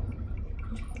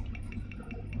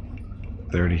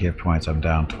 30 hit points. I'm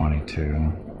down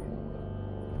 22.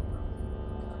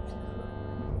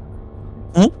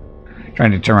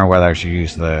 Trying to determine whether I should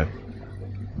use the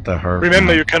herb.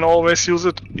 Remember, you can always use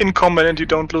it in combat and you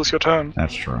don't lose your turn.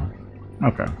 That's true.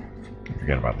 Okay.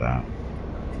 Forget about that.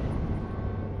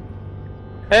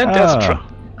 And there's Ah.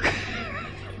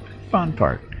 Fun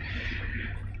part.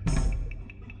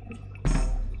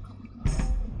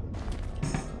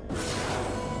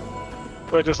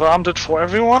 So I disarmed it for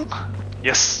everyone?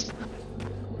 Yes.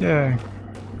 Yay.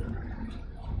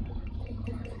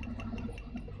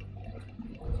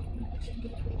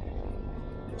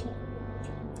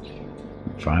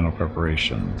 Final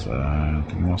preparations. I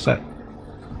think we're all set.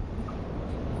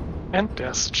 And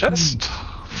there's a chest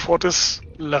for this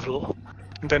level.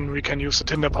 And then we can use the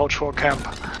tinder pouch for a camp.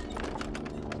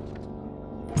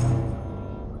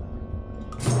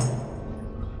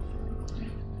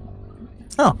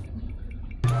 Oh,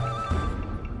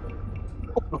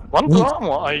 One Neat.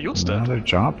 armor, I used it. Another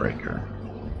jawbreaker.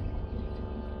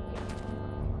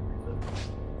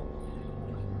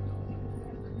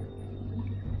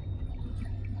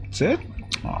 That's it?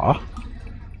 Aw.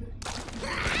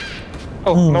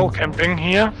 Oh, no camping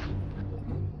here.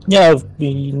 yeah,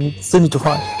 we still need to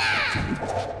find.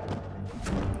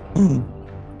 Hmm.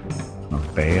 A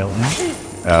bail in?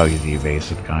 Oh, he's the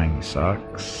evasive kind. He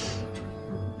sucks.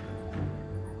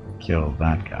 Kill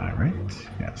that guy, right?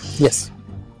 Yes. Yes.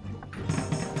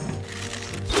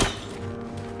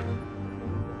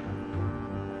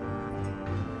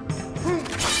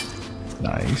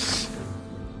 Nice.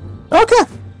 Okay.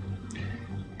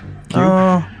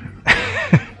 Cute.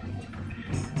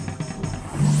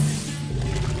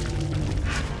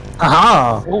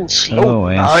 Aha! Oh, slow.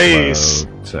 and Nice.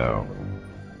 slow, so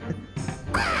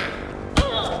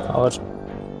Ouch.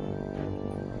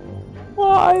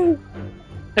 Why?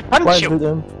 I punch Why you. did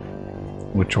him?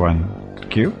 which one?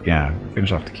 Q? Yeah,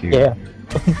 finish off the Q. Yeah.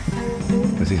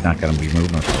 Because he's not going to be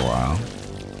moving for a while.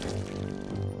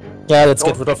 Yeah, let's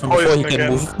get Don't rid of him before he poison can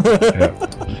again. move.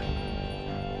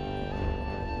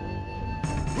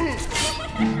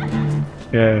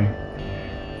 Yeah. Yay.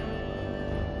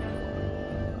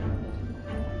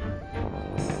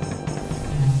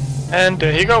 And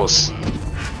there he goes.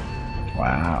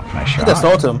 Wow, nice shot. That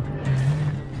slowed him.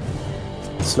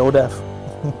 Slow death.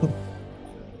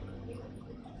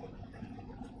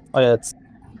 Oh yeah, it's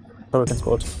Hurricane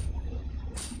Squad.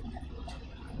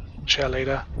 Share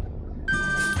later.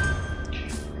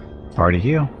 Party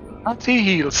heal.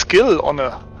 Anti-heal skill on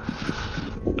a...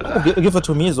 Give it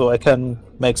to me so I can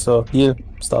make the heal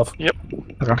stuff. Yep.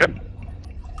 Okay. Okay.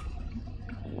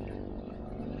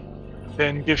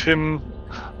 Then give him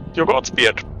your God's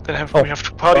Beard. Then we have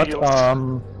to party But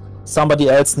heals. somebody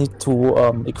else need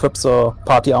to equip the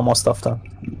party armor stuff then.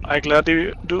 I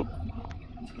gladly do.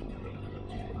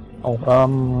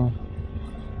 Oh,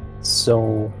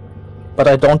 so... But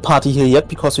I don't party here yet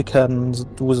because we can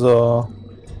do the...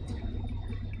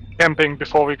 Camping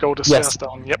before we go the Yes. stairs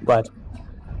down. Yep. Right.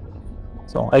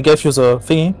 So I gave you the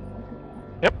thingy.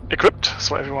 Yep. Equipped.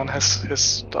 So everyone has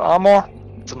the armor.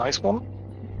 It's a nice one.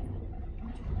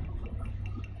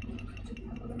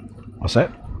 All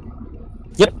set?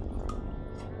 Yep.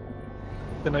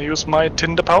 Then I use my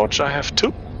tinder pouch. I have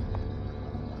 2.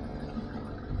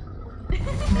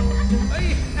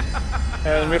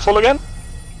 And we fall again.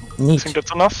 I Neat. think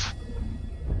that's enough.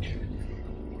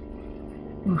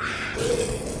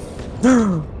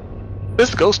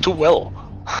 This goes too well.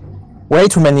 Way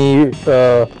too many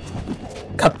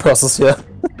cut purses here.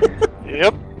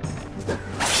 Yep.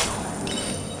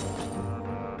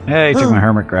 Hey, took my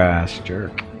hermit grass,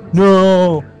 jerk.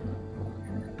 No.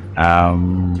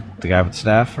 The guy with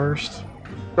staff first?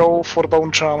 Go for the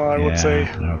bone charmer, I would say.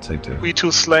 I would say too. We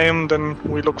two slay him, then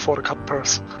we look for the cut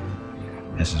purse.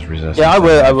 This is resistance. Yeah, I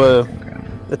will Okay.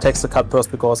 attack the cut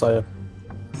first because I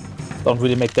don't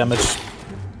really make damage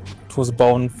to the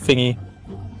bone thingy.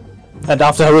 And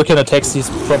after Hurricane attacks, he's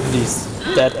probably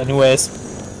dead anyways.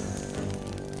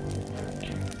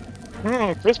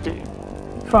 Crispy.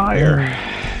 Fire.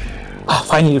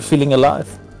 Finally feeling alive.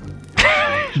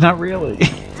 Not really.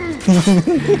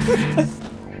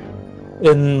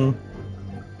 In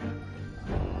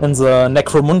the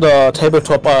Necromunda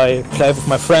tabletop I play with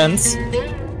my friends,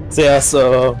 there's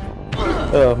a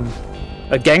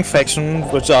gang faction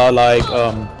which are like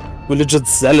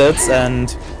religious zealots,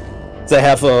 and they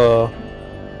have a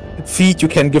feat you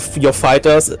can give your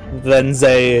fighters. When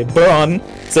they burn,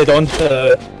 they don't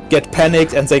get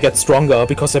panicked and they get stronger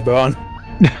because they burn.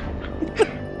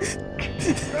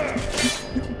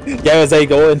 Yeah, they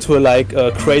go into like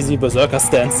a crazy berserker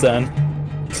stance then.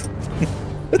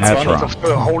 It's That's funny. wrong. Of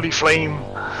the holy flame.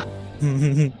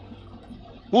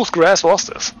 Whose grass was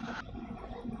this?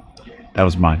 That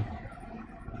was mine.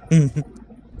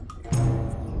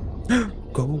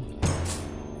 Go.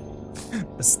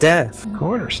 A staff.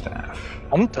 Quarterstaff.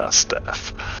 Hunter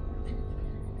staff.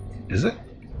 Is it?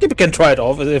 You can try it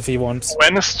off if he wants.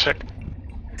 Awareness check.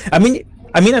 I mean,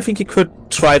 I think he could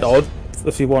try it out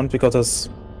if he wants because his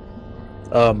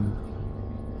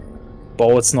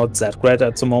bow is not that great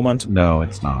at the moment. No,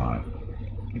 it's not.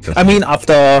 I mean,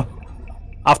 after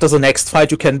the next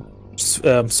fight, you can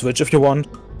switch if you want.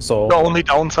 So The only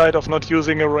downside of not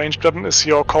using a ranged weapon is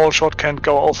your call shot can't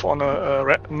go off on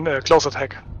a close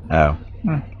attack. Oh.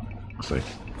 See.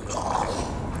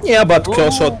 yeah, but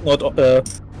close shot not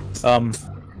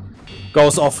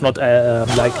goes off not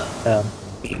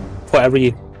for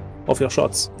every of your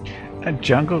shots. A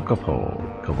jungle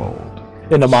kobold.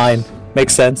 In a mine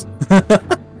makes sense. Okay,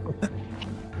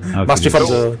 Must be from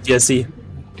the DLC.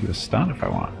 do a stun if I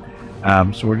want.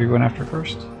 So where are you going after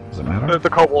first? Does it matter? The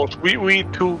kobold. We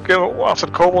two go after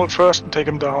the kobold first and take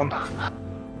him down.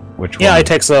 Which one? Yeah, I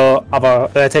take the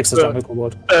jungle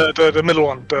kobold. The middle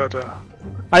one. The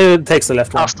I take the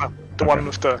left one. caster. The one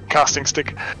with the casting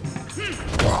stick.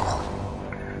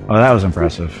 Oh, that was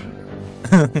impressive.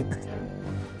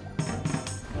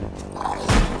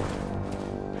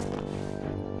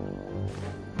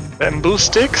 Bamboo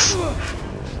sticks.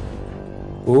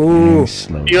 Ooh.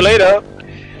 Slow. See you later.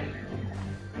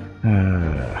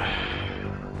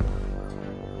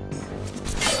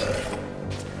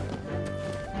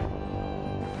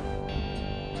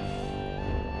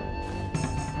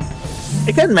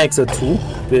 I can make the two,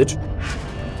 bitch.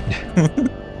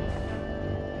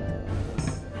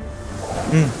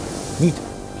 Neat.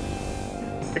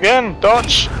 Again,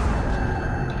 dodge.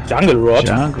 Jungle rod.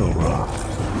 Jungle Rod.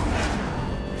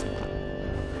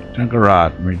 Jungle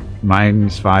Rod.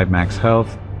 -5 max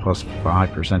health, plus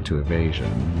 5% to evasion,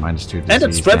 -2 And it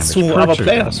disease spreads damage to per other turn.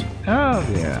 players. Oh,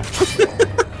 yeah.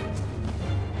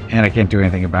 And I can't do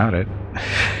anything about it.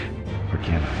 Or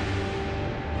can I?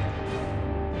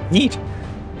 Neat.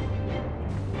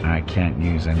 I can't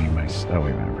use any of my... Oh,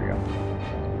 wait a minute, we go.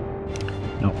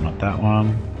 Nope, not that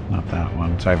one. Not that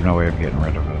one. So I have no way of getting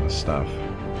rid of this stuff.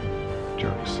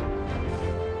 Jerks.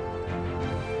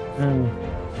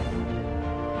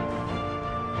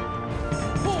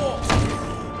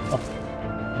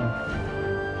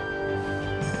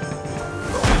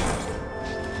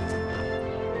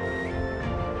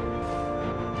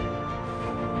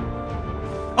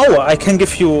 Oh, I can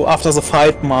give you, after the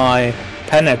fight, my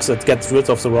panics that gets rid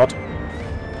of the rod.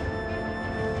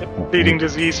 Bleeding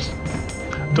disease.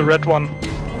 The red one.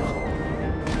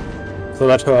 So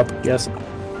that herb, yes.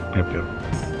 Yep, yep.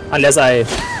 Unless I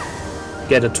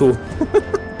get it too.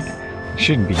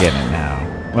 Shouldn't be getting it now.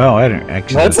 Well, I don't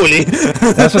actually. Hopefully.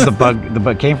 That's what the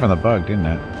bug came from the bug, didn't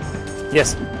it?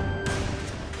 Yes.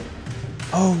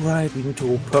 Oh, right, we need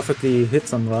to perfectly hit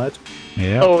them, right?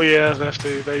 Yeah. Oh yeah, left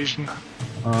the evasion.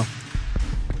 Like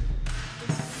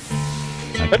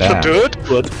That that. should do it.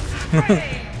 Good.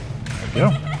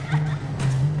 Yeah.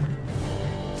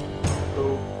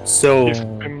 So, Give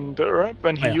him the herb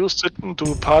when he Yeah. used it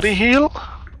to party heal.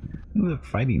 Ooh,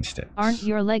 fighting sticks. Aren't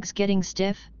your legs getting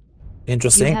stiff? You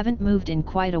interesting. haven't moved in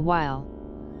quite a while.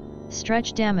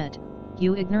 Stretch, damn it,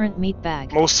 you ignorant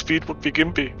meatbag. Most speed would be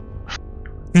Gimpy.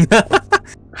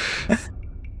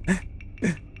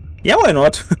 Yeah, why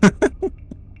not?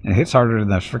 It hits harder than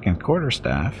the freaking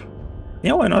quarterstaff.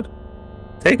 Yeah, why not?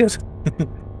 Take it.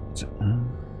 So,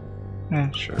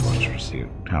 sure. Let's see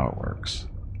how it works.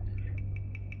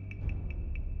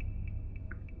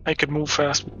 I make it move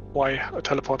fast. Why a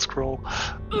teleport scroll?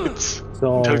 It's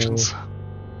So intelligence.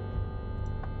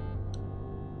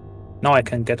 now I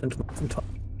can get into my inventory.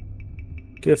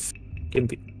 Give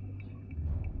Gimpy.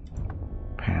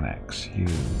 Panics.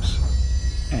 Use.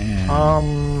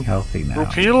 And healthy now.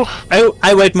 Group heal.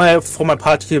 I wait for my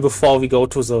party heal before we go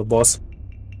to the boss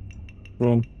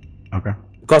room. Okay.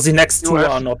 Because the next two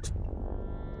have- are not.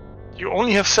 You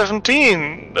only have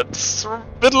 17. That's a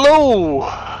bit low.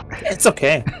 It's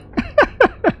okay.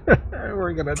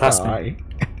 We're gonna Trust die.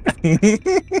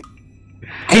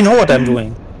 I know what I'm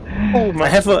doing. Oh my!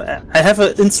 I have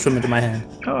an instrument in my hand.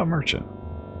 Oh, a merchant.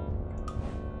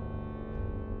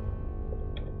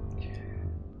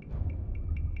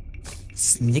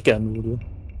 Snickernoodle.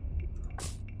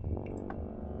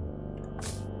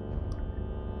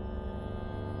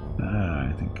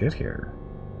 Anything good here?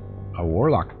 A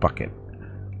warlock bucket.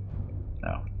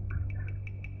 No.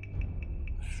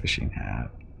 Fishing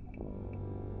hat.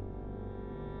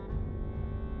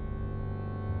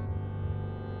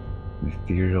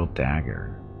 Ethereal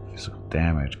dagger. Physical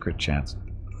damage. Crit chance.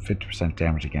 50%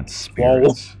 damage against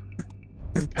spirits.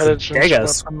 Intelligence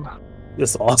daggers. weapon.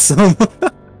 It's awesome.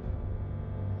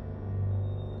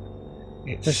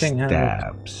 It Fishing hat.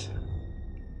 stabs.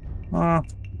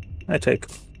 I take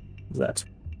that.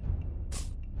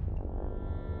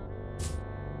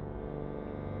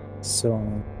 So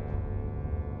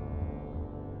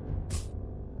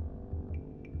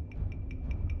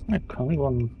I can't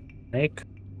even make.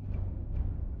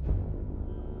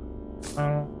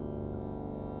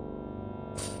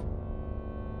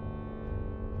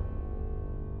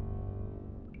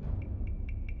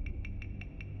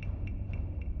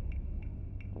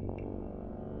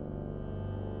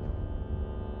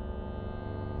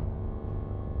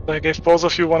 I gave both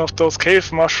of you one of those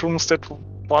cave mushrooms that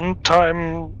one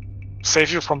time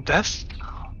save you from death.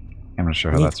 I'm not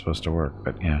sure how Neat. that's supposed to work,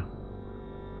 but yeah.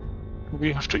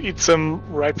 We have to eat them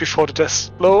right before the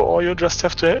death blow, or you just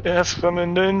have to have them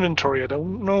in the inventory. I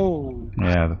don't know.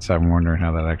 Yeah, that's. I'm wondering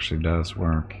how that actually does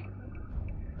work.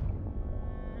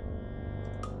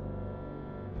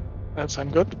 That's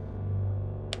I'm good.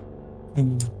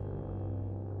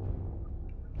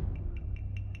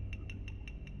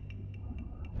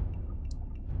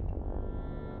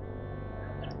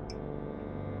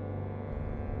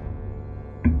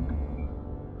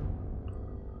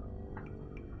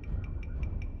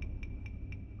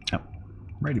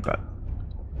 Ready, bud.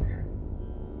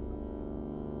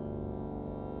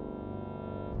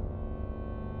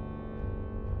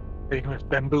 Playing with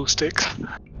bamboo sticks.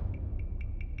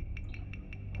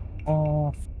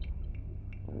 Oh,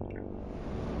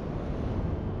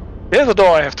 There's a door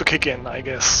I have to kick in, I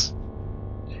guess.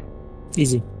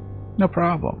 easy. No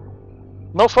problem.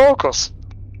 No focus.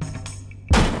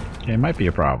 Yeah, it might be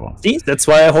a problem. See, that's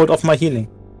why I hold off my healing.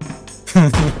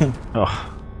 Oh.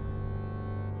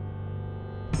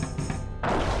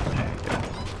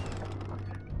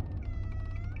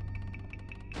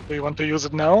 Do you want to use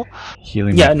it now?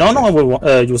 Healing. Yeah, no, I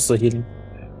will use the healing.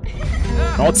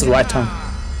 Now it's the right time.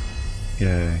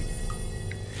 Yay.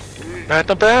 Bad,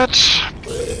 not bad.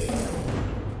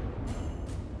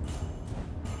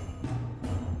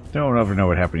 Don't ever know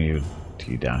what happened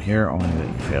to you down here, only that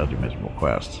you failed your miserable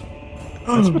quest.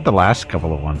 That's what the last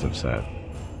couple of ones have said.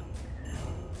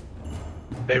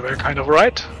 They were kind of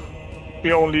right.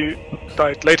 We only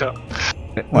died later.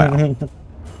 Well,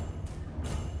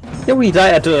 Yeah, we die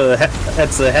at the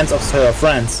hands of her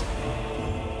friends.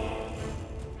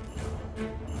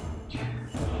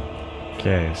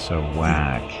 okay, so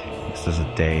whack. This does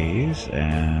a daze,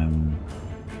 and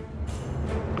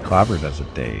Clobber does a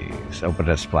daze. Oh, but it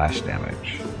does splash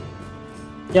damage.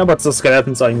 Yeah, but the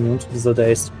skeletons are immune to the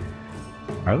days.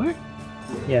 Are they?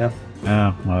 Yeah.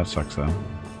 Oh, well, that sucks though.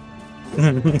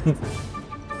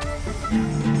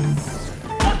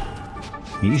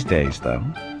 He's dazed though.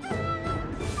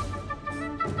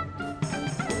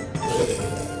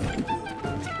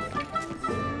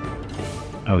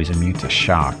 Oh, he's immune to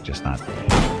shock, just not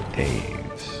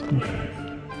daze.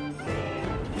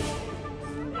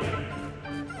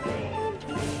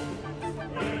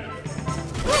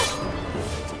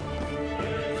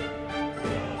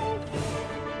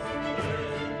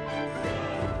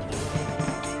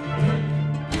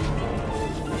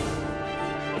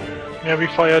 Yeah, we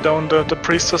fire down the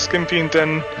priestess Gimpy, and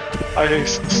then I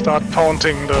start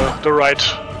pounding the right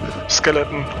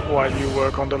skeleton while you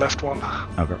work on the left one.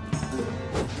 Okay.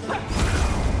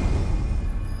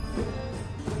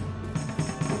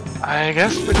 I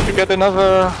guess if you get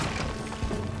another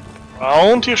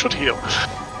round, you should heal.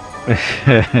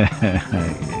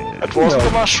 That was the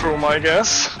mushroom, I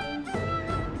guess.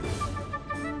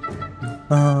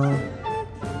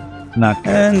 Not good.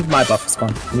 And my buff is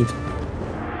gone. Neat.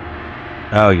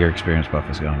 Oh, your experience buff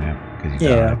is gone, yeah. Because you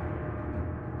Yeah. died.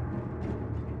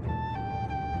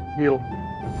 Heal.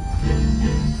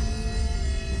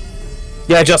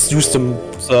 Yeah, I just used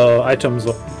the items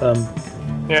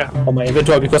Yeah. on my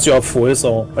inventory because you are full,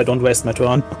 so I don't waste my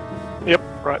turn. Yep.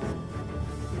 Right.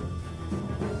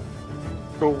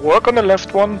 Go work on the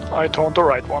left one. I taunt the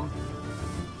right one.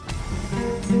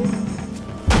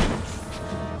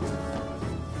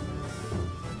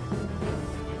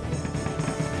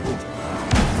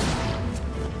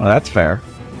 Well, that's fair.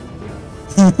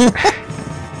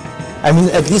 I mean,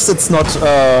 at least it's not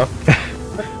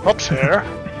Not fair.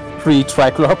 3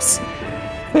 Triclops.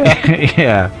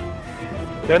 Yeah.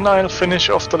 Then I'll finish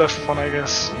off the left one, I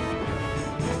guess.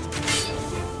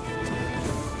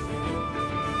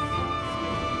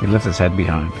 He left his head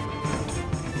behind.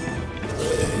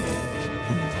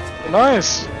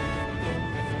 Nice.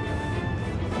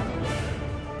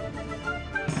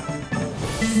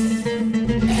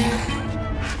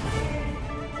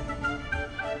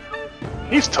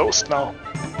 He's toast now.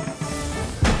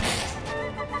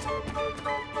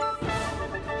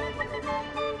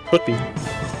 Could be.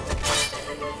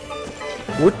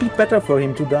 Would be better for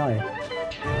him to die.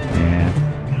 Yeah.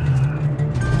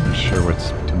 Not sure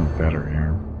what's doing better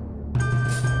here.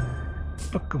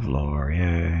 Book of Lore,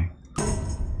 yay.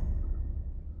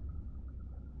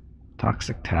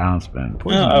 Toxic Talisman.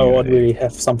 Poison I would immunity. really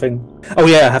have something. Oh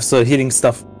yeah, I have the healing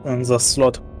stuff in the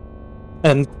slot.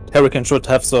 And Hurricane should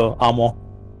have the armor.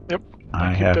 Yep. I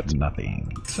keep have it.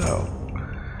 nothing, so...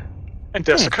 And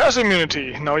there's the curse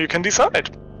immunity. Now you can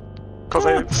decide. Because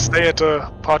I stay at the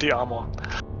party armor.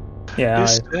 Yeah,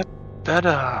 Is that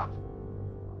better?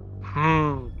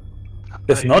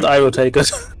 if not, I will take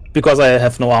it. Because I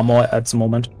have no armor at the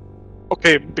moment.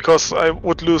 Okay, because I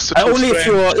would lose the two Only if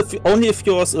strength. only if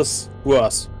yours is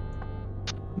worse.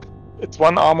 It's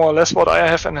one armor less what I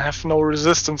have and I have no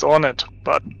resistance on it.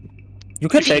 But You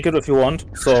can take it if you want.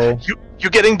 So you're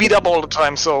getting beat up all the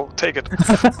time, so take it.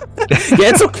 yeah,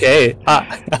 it's okay.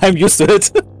 I'm used to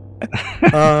it.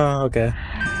 Okay.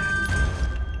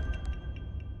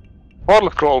 Portal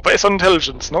scroll based on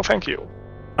intelligence. No, thank you.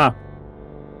 Ah.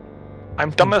 I'm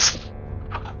dumb as.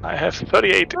 I have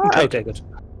 38 I intelligence. take it.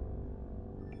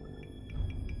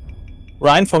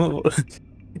 Ryan, from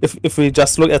if we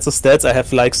just look at the stats, I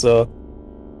have like the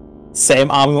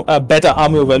same armor, better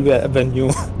armor value than you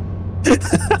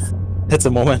at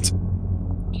the moment.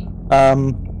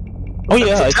 Oh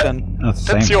yeah, I can. That's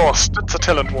the That's same. yours. That's a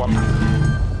talent one.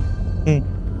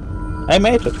 I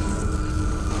made it.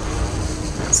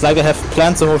 It's like I have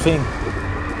planned the whole thing.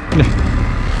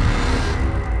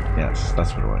 Yes,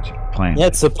 that's what it was. Playing. Yeah,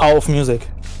 it's the power of music.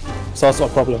 Solves all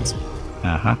problems.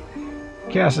 Uh-huh.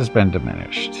 Chaos has been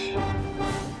diminished.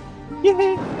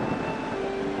 Yay!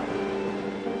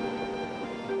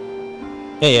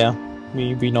 Yeah,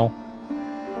 we know.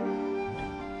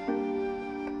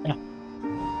 Yeah.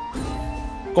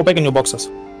 Go back in your boxes.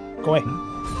 Go away.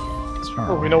 It's far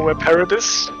Oh, we away. know where Parrot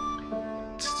is.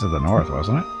 It's to the north,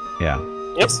 wasn't it? Yeah.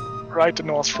 Yes. Right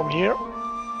north from here.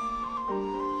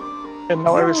 And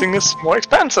now everything is more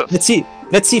expensive. Let's see.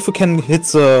 Let's see if we can hit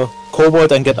the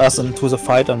kobold and get us into the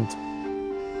fight and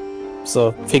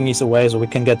the thingies away, so we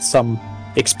can get some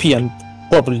XP and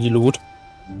probably loot.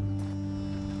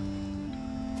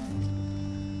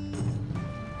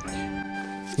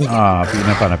 Ah, beating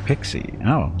up on a pixie.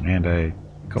 Oh, and a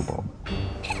kobold.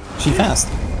 She fast.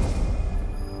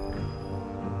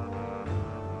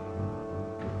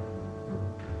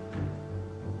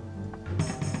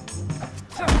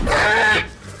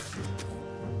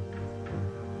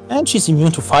 And she's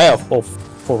immune to fire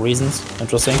for reasons.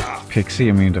 Interesting. Pixie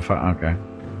immune to fire. Okay.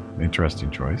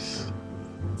 Interesting choice.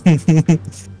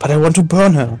 But I want to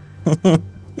burn her.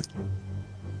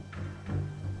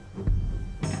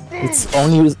 it's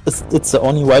the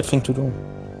only right thing to do.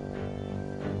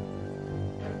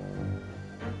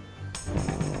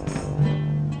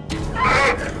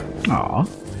 Aw,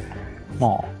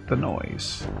 Aw. the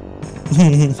noise.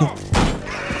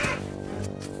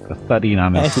 The thudding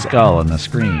on his skull and the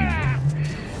scream.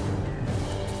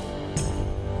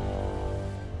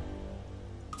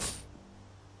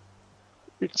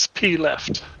 It's P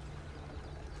left.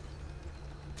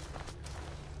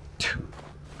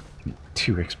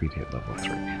 Two XP to hit level 3.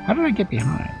 How did I get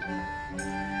behind?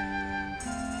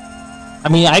 I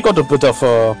mean, I got a bit of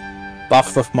a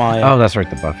buff with my. Oh, that's right,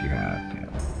 the buff you had. Yeah.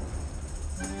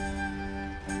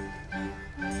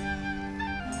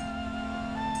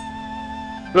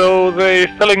 So they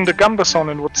selling the Gumberson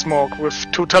in Woodsmoke with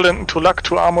 2 talent, 2 luck,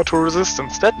 2 armor, 2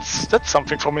 resistance. That's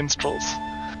something for minstrels.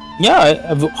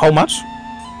 Yeah, how much?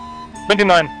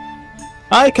 29.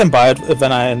 I can buy it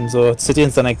when I'm in the city,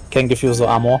 and then I can give you the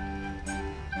armor.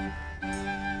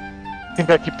 I think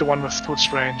I keep the one with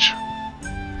Tooth range.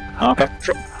 Okay.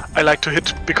 I like to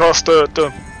hit because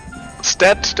the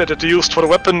stat that it used for the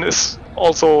weapon is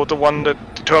also the one that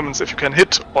determines if you can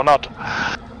hit or not.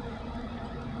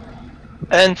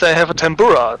 And they have a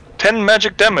Tambura, 10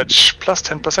 magic damage plus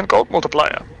 10% gold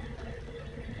multiplier.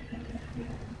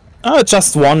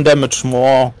 Just 1 damage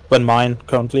more than mine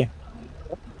currently.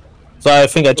 So I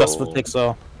think I just will take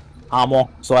the armor,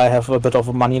 so I have a bit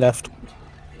of money left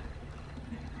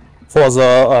for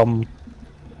the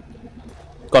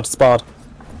God's part.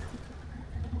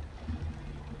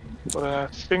 But I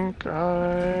think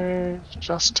I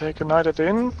just take a night at the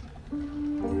inn.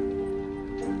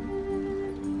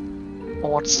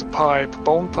 What's the pipe?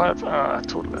 Bone pipe?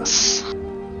 Too less.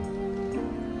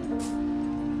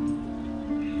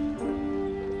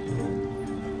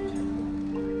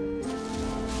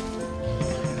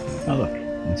 Oh look,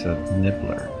 it's a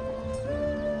nibbler.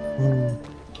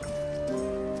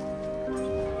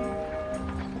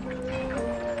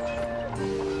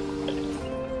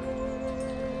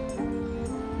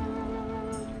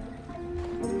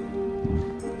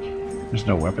 There's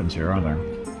no weapons here, are there?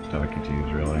 That I could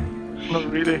use, really.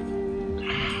 Not really.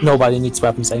 Nobody needs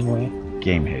weapons anyway.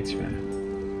 Game hates me.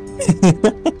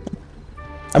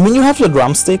 I mean, you have your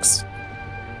drumsticks.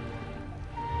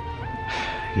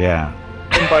 Yeah.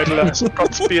 Unvitalized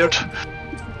God's beard.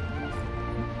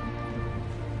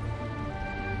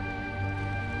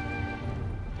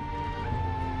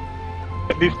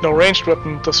 At least no ranged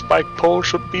weapon. The spike pole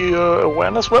should be a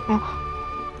awareness weapon.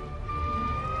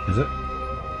 Is it?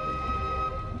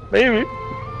 Maybe.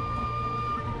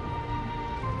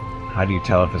 How do you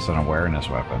tell if it's an awareness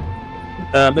weapon?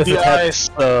 If The it has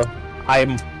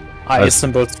eye Oh.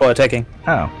 symbols for attacking.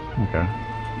 Oh, okay.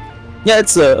 Yeah,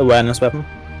 it's a awareness weapon.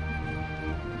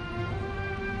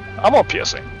 Armor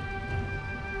piercing.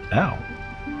 Oh.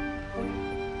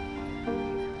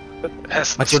 It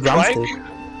has Like your strike, drumstick.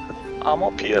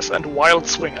 armor pierce, and wild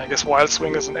swing. I guess wild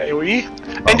swing is an AoE,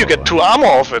 and Oh, you get 2 armor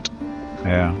off it.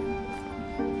 Yeah.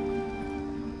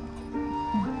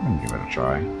 I'll give it a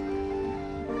try.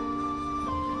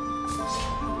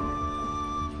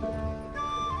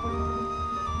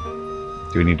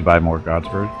 Do we need to buy more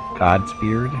Godsbeard?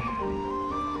 Godsbeard?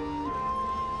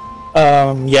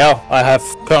 Yeah, I have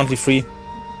currently 3.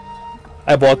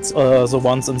 I bought the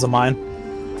ones in the mine.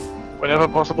 Whenever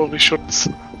possible, we should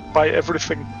buy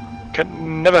everything.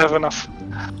 Can never have enough.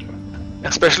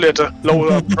 Especially at a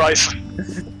lower price.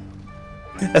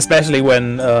 Especially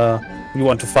when you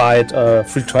want to fight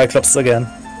 3 Triclops again.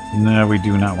 No, we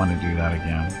do not want to do that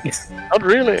again. Not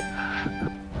really.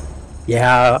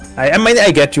 Yeah, I mean,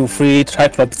 I get you. 3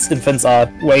 Triclops infants are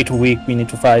way too weak. We need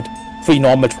to fight 3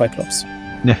 normal Triclops.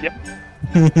 Yeah. Yep.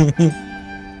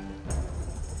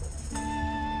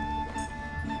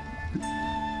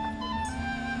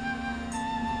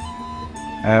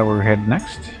 We're headed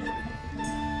next.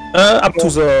 Up to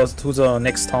the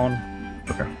next town,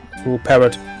 Okay. to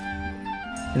Parrot,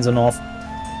 in the north.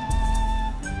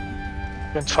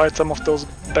 Can fight some of those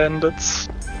bandits.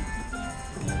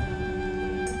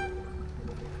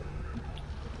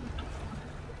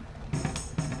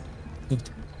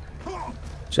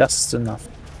 Just enough.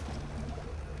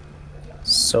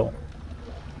 So.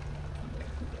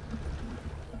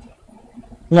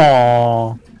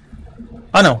 No.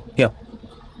 Oh no, here.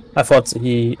 I thought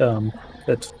he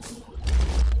it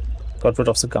got rid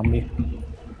of the Gumby.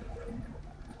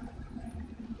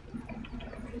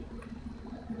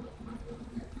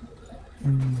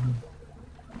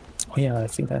 Oh yeah, I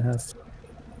think I have.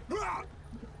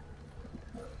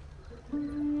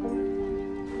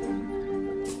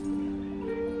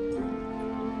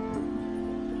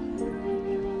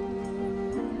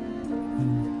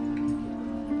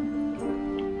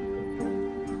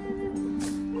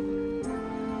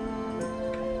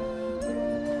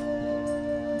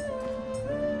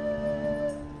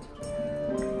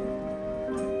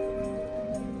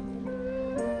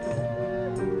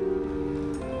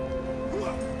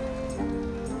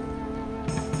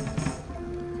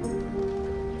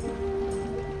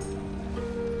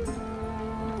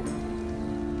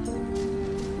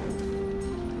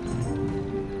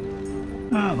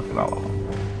 Ah, look at all of them.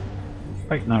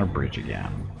 Fighting on a bridge again.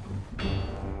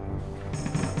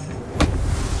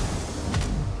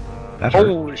 That hurt.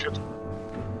 Holy shit.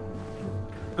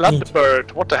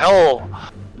 Bloodbird, what the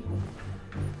hell?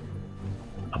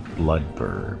 A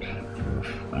bloodbird.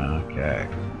 Oof. Okay.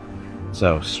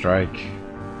 So, strike,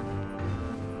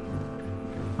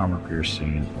 armor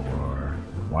piercing, or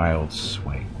wild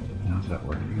swing. How's that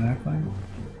work exactly?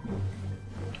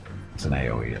 It's an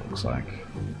AoE, it looks like.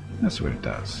 That's what it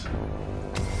does.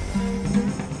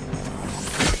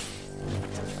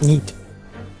 Neat.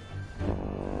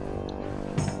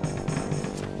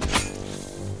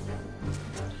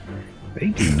 They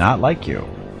do not like you.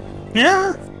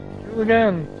 Yeah. You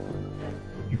again.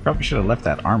 You probably should have left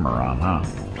that armor on, huh?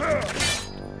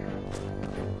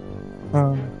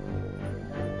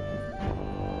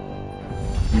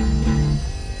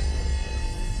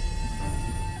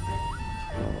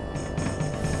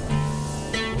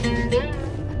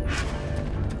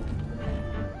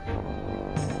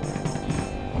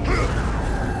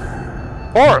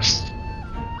 Force.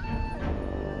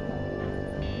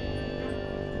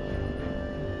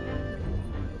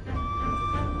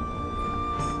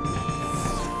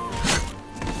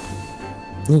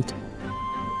 Neat.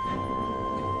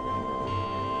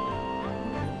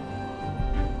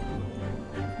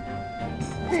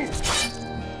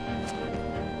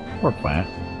 Poor plant.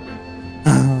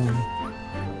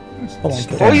 Oh my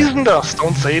god. Poison dust.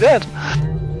 Don't say that.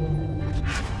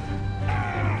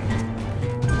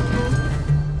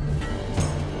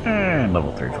 And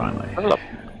level 3 finally. Level up.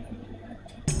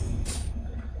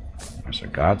 There's a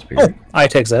Godspeed. Oh, I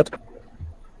take that.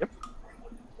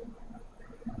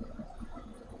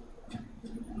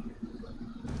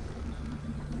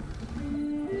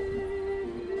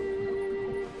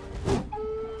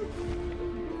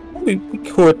 We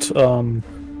could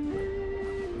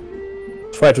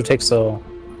try to take the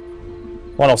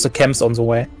one of the camps on the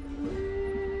way.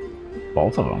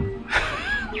 Both of them.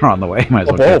 They're on the way. Might as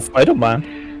Or well both, I don't mind.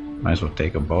 might as well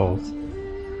take them both.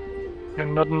 You're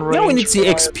not in range. Yeah, we need the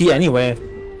right? XP anyway.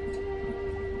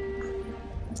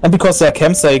 And because they're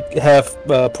camps, they have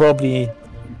probably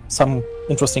some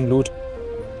interesting loot.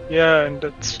 Yeah, and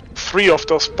it's 3 of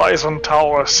those bison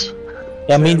towers.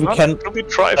 Yeah, I mean, we Not can. to be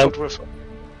trifled with.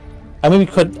 I mean, we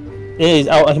could.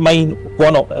 I mean,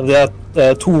 one of there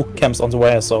are 2 camps on the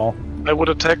way, so. I would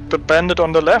attack the bandit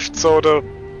on the left, so the...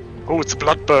 Oh, it's a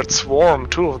Bloodbird Swarm,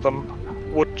 2 of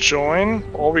them would join.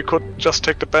 Or we could just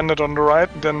take the bandit on the right,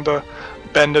 and then the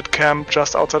bandit camp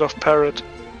just outside of Parrot.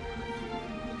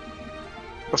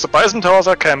 Because the bison towers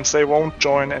are camps, they won't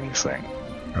join anything.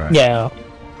 Right. Yeah.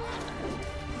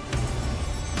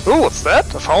 Oh, what's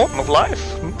that? A fountain of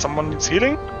life? Someone needs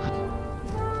healing?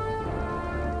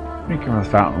 Drinking from the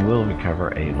fountain will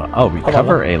recover a life. Oh,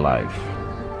 recover a life.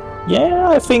 Yeah,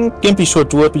 I think Gimpy should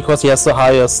do it because he has the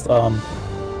highest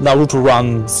Naruto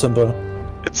run symbol.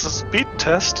 It's a speed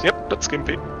test. Yep, that's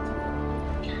Gimpy.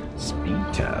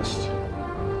 Speed test.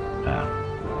 Ah.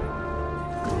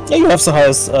 Yeah, you have the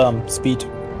highest speed.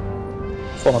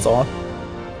 For us all.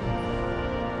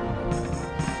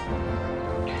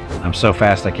 I'm so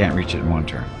fast I can't reach it in one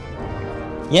turn.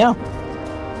 Yeah.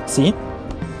 See?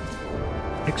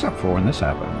 Except for when this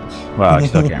happens. Well, I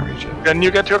still can't reach it. Then you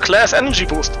get your class energy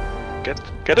boost. Get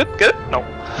it? Get it? No.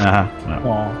 Uh-huh. No.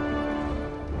 Oh.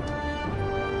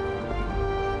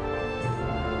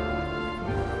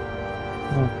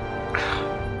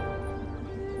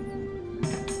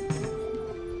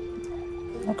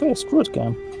 Okay, screw it,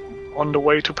 game. On the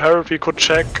way to Parrot, we could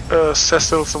check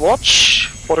Cecil's watch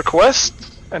for the quest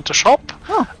and the shop,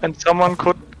 and someone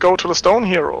could go to the Stone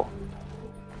Hero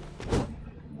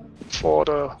for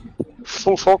the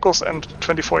full focus and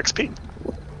 24 XP.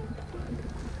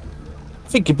 I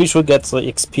think Gimpy should get the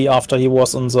XP after he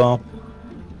was in the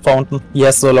fountain. He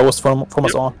has the lowest from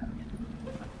us all.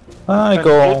 I And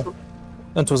go cult-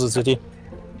 into the city.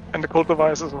 And the cult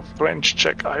device is a range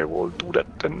check. I will do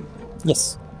that then.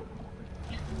 Yes.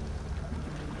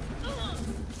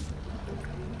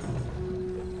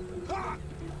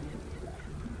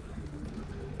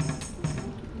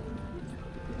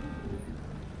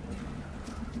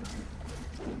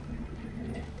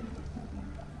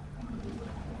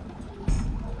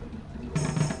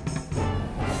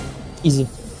 Easy.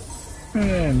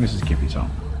 And Mrs. Gimpy's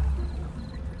home.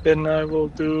 Then I will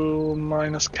do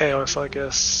minus chaos, I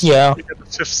guess. Yeah. We get the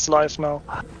 5th life now.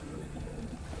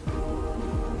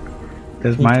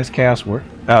 Does minus chaos work?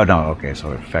 Oh no, okay,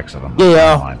 so it affects it on the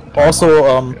Yeah. timeline.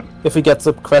 Also, Yeah. if we get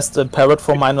the quest in Parrot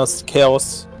for minus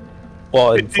chaos,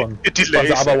 or It from delays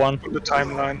the other one. the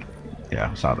timeline.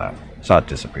 Yeah, saw that. Saw it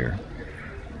disappear.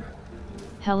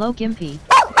 Hello Gimpy,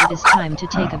 it is time to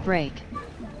take a break.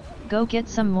 Go get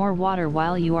some more water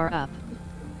while you are up.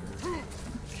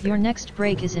 Your next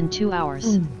break is in 2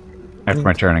 hours. After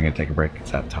my turn, I can take a break.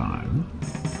 It's that time.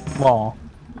 Oh.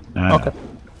 Okay.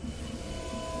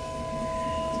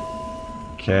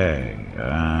 Okay.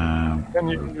 Can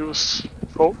you use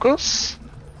focus?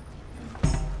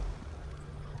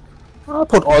 I'll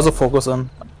put all the focus in.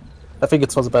 I think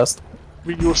it's for the best.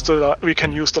 We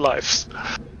can use the lives.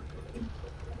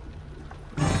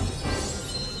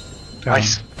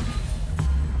 Nice.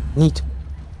 Neat.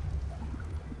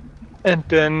 And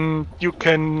then you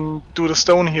can do the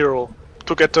stone hero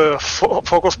to get the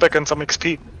focus back and some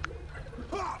XP.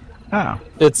 Ah,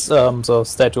 It's the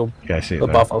statue yeah, I see it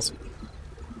above there. us.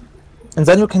 And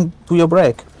then you can do your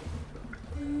break.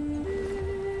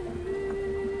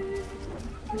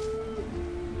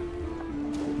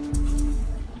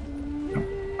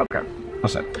 Okay, all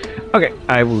set. Okay,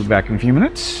 I will be back in a few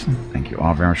minutes. Thank you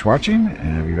all very much for watching,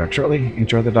 and I'll be back shortly.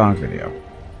 Enjoy the dog video.